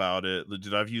about it.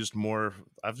 Dude, I've used more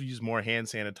hand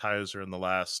sanitizer in the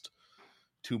last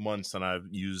 2 months than I've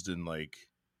used in like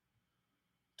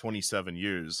 27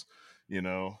 years,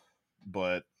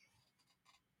 but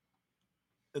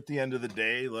at the end of the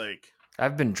day, like,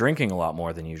 I've been drinking a lot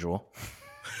more than usual.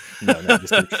 No,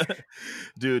 just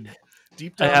dude,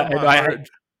 deep down in my heart,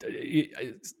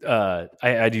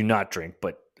 I do not drink,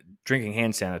 but drinking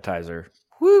hand sanitizer,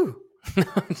 whoo,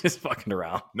 just fucking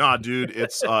around. nah, dude,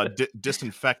 it's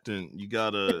disinfectant. You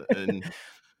gotta, and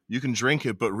you can drink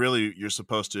it, but really you're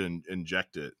supposed to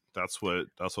inject it. That's what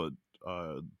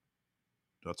our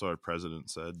president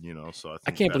said, you know. So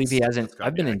I can't believe he hasn't.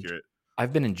 Accurate.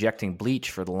 I've been injecting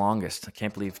bleach for the longest. I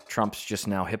can't believe Trump's just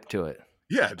now hip to it.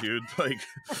 Yeah, dude. Like,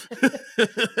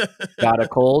 got a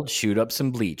cold? Shoot up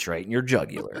some bleach right in your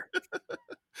jugular.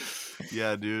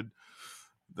 Yeah, dude.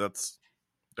 That's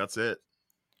it.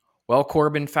 Well,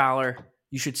 Corbin, Fowler,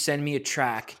 you should send me a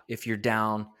track if you're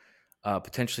down.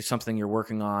 Potentially something you're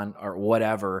working on or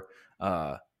whatever.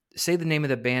 Say the name of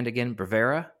the band again.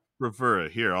 Bravura. Bravura.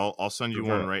 Here, I'll send you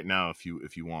one right now if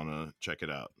you want to check it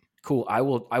out. Cool. I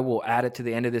will add it to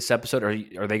the end of this episode.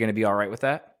 Are they going to be all right with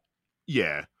that?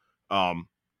 Yeah.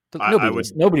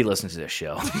 Nobody listens to this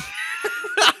show.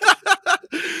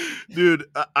 Dude,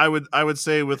 I would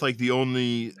say with like the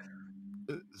only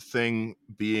thing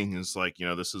being is like, you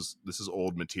know, this is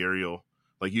old material.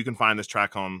 Like you can find this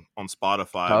track on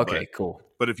Spotify. Okay, cool.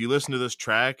 But if you listen to this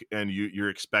track and you're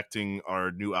expecting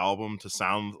our new album to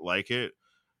sound like it,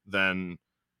 then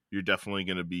you're definitely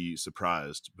going to be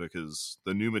surprised, because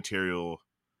the new material,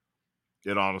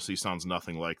 it honestly sounds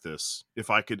nothing like this. If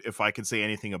I could say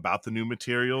anything about the new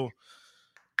material,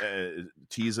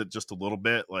 tease it just a little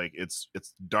bit, like it's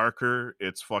darker,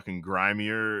 it's fucking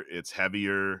grimier, it's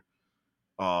heavier.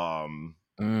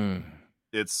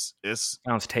 It's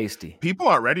sounds tasty. People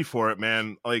aren't ready for it,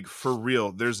 man. Like for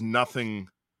real, there's nothing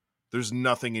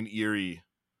in Erie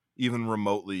even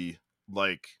remotely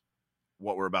like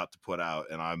what we're about to put out,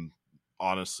 and I'm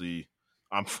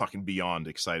fucking beyond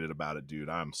excited about it, dude.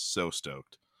 I'm so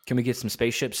stoked. Can we get some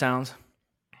spaceship sounds?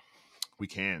 We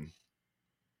can.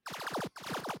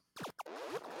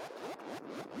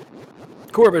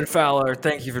 Corbin Fowler,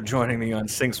 thank you for joining me on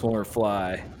Sing, Swim, or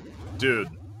Fly. Dude,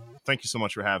 thank you so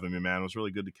much for having me, man. It was really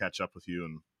good to catch up with you.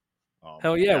 And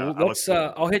hell yeah,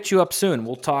 I'll hit you up soon.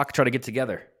 We'll talk, try to get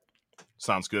together.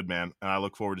 Sounds good, man. And I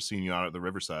look forward to seeing you out at the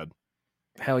Riverside.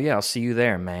 Hell yeah, I'll see you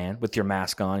there, man, with your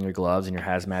mask on, your gloves, and your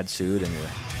hazmat suit, and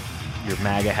your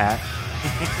MAGA hat.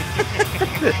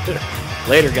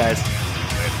 Later, guys.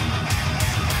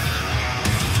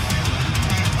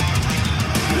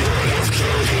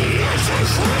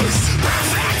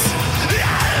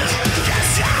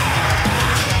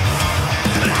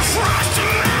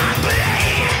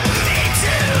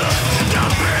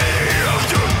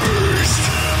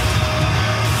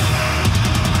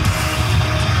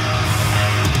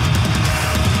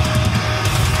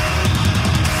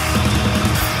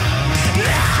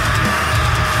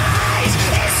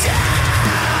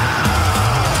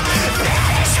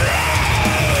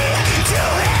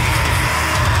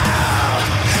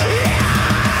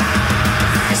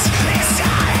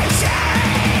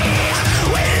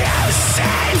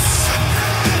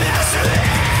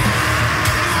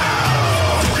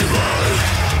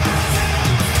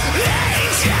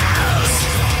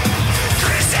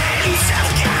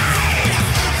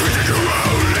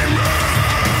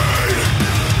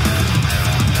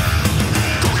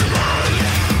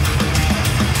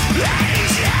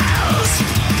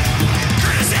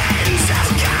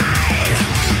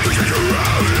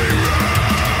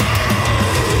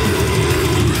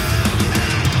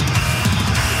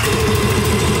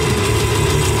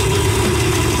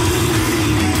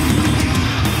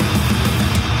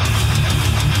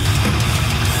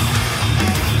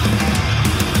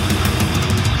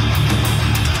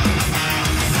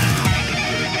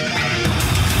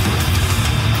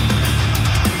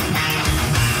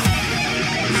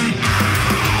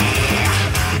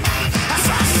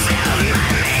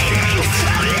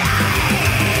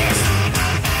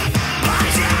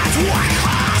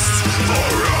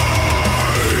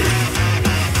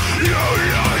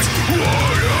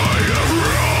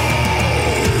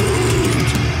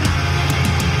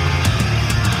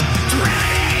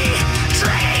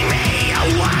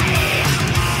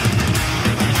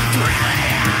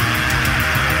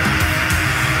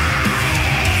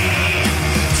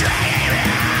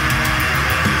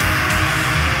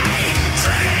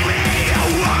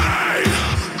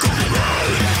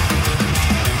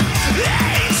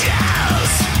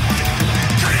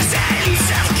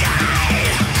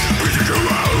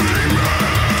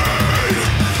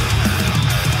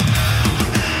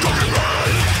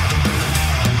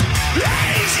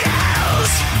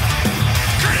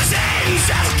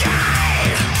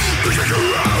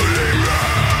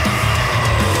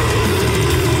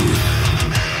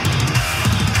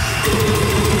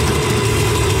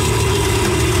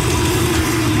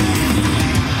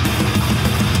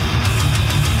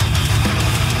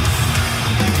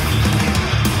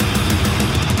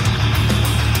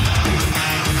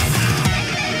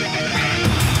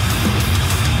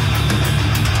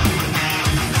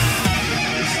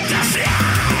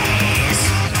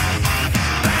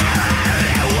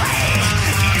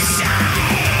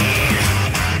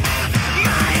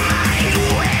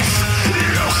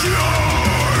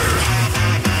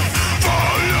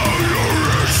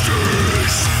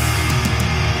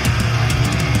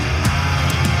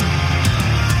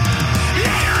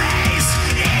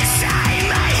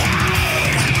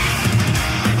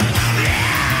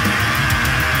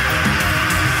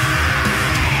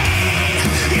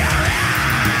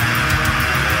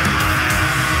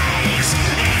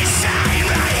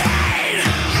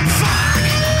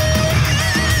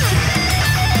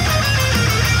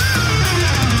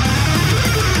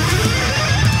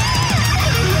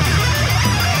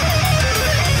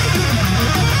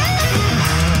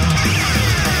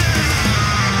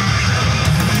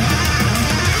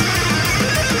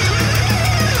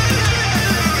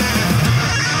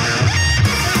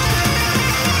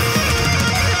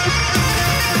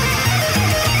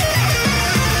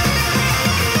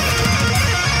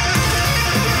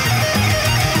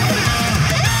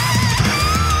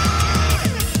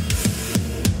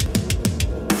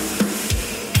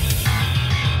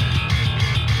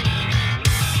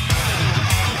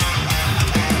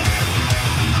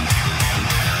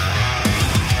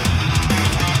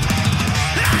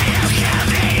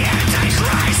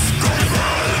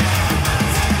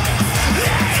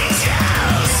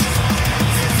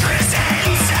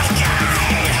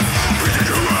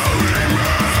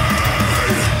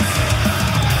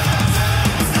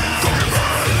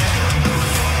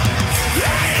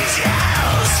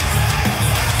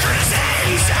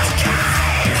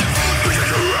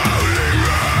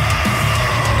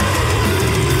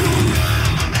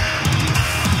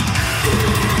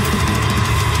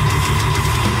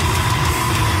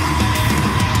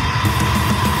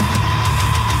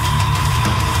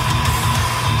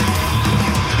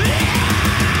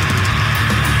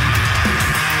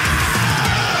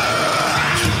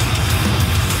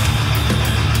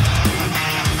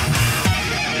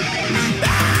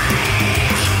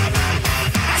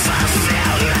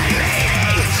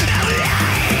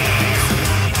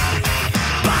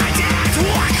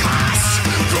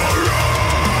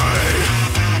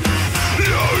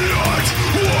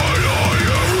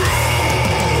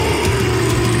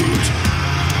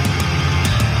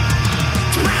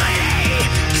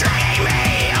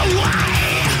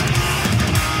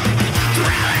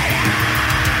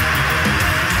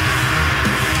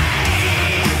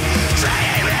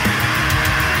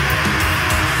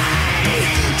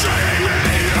 Dreaming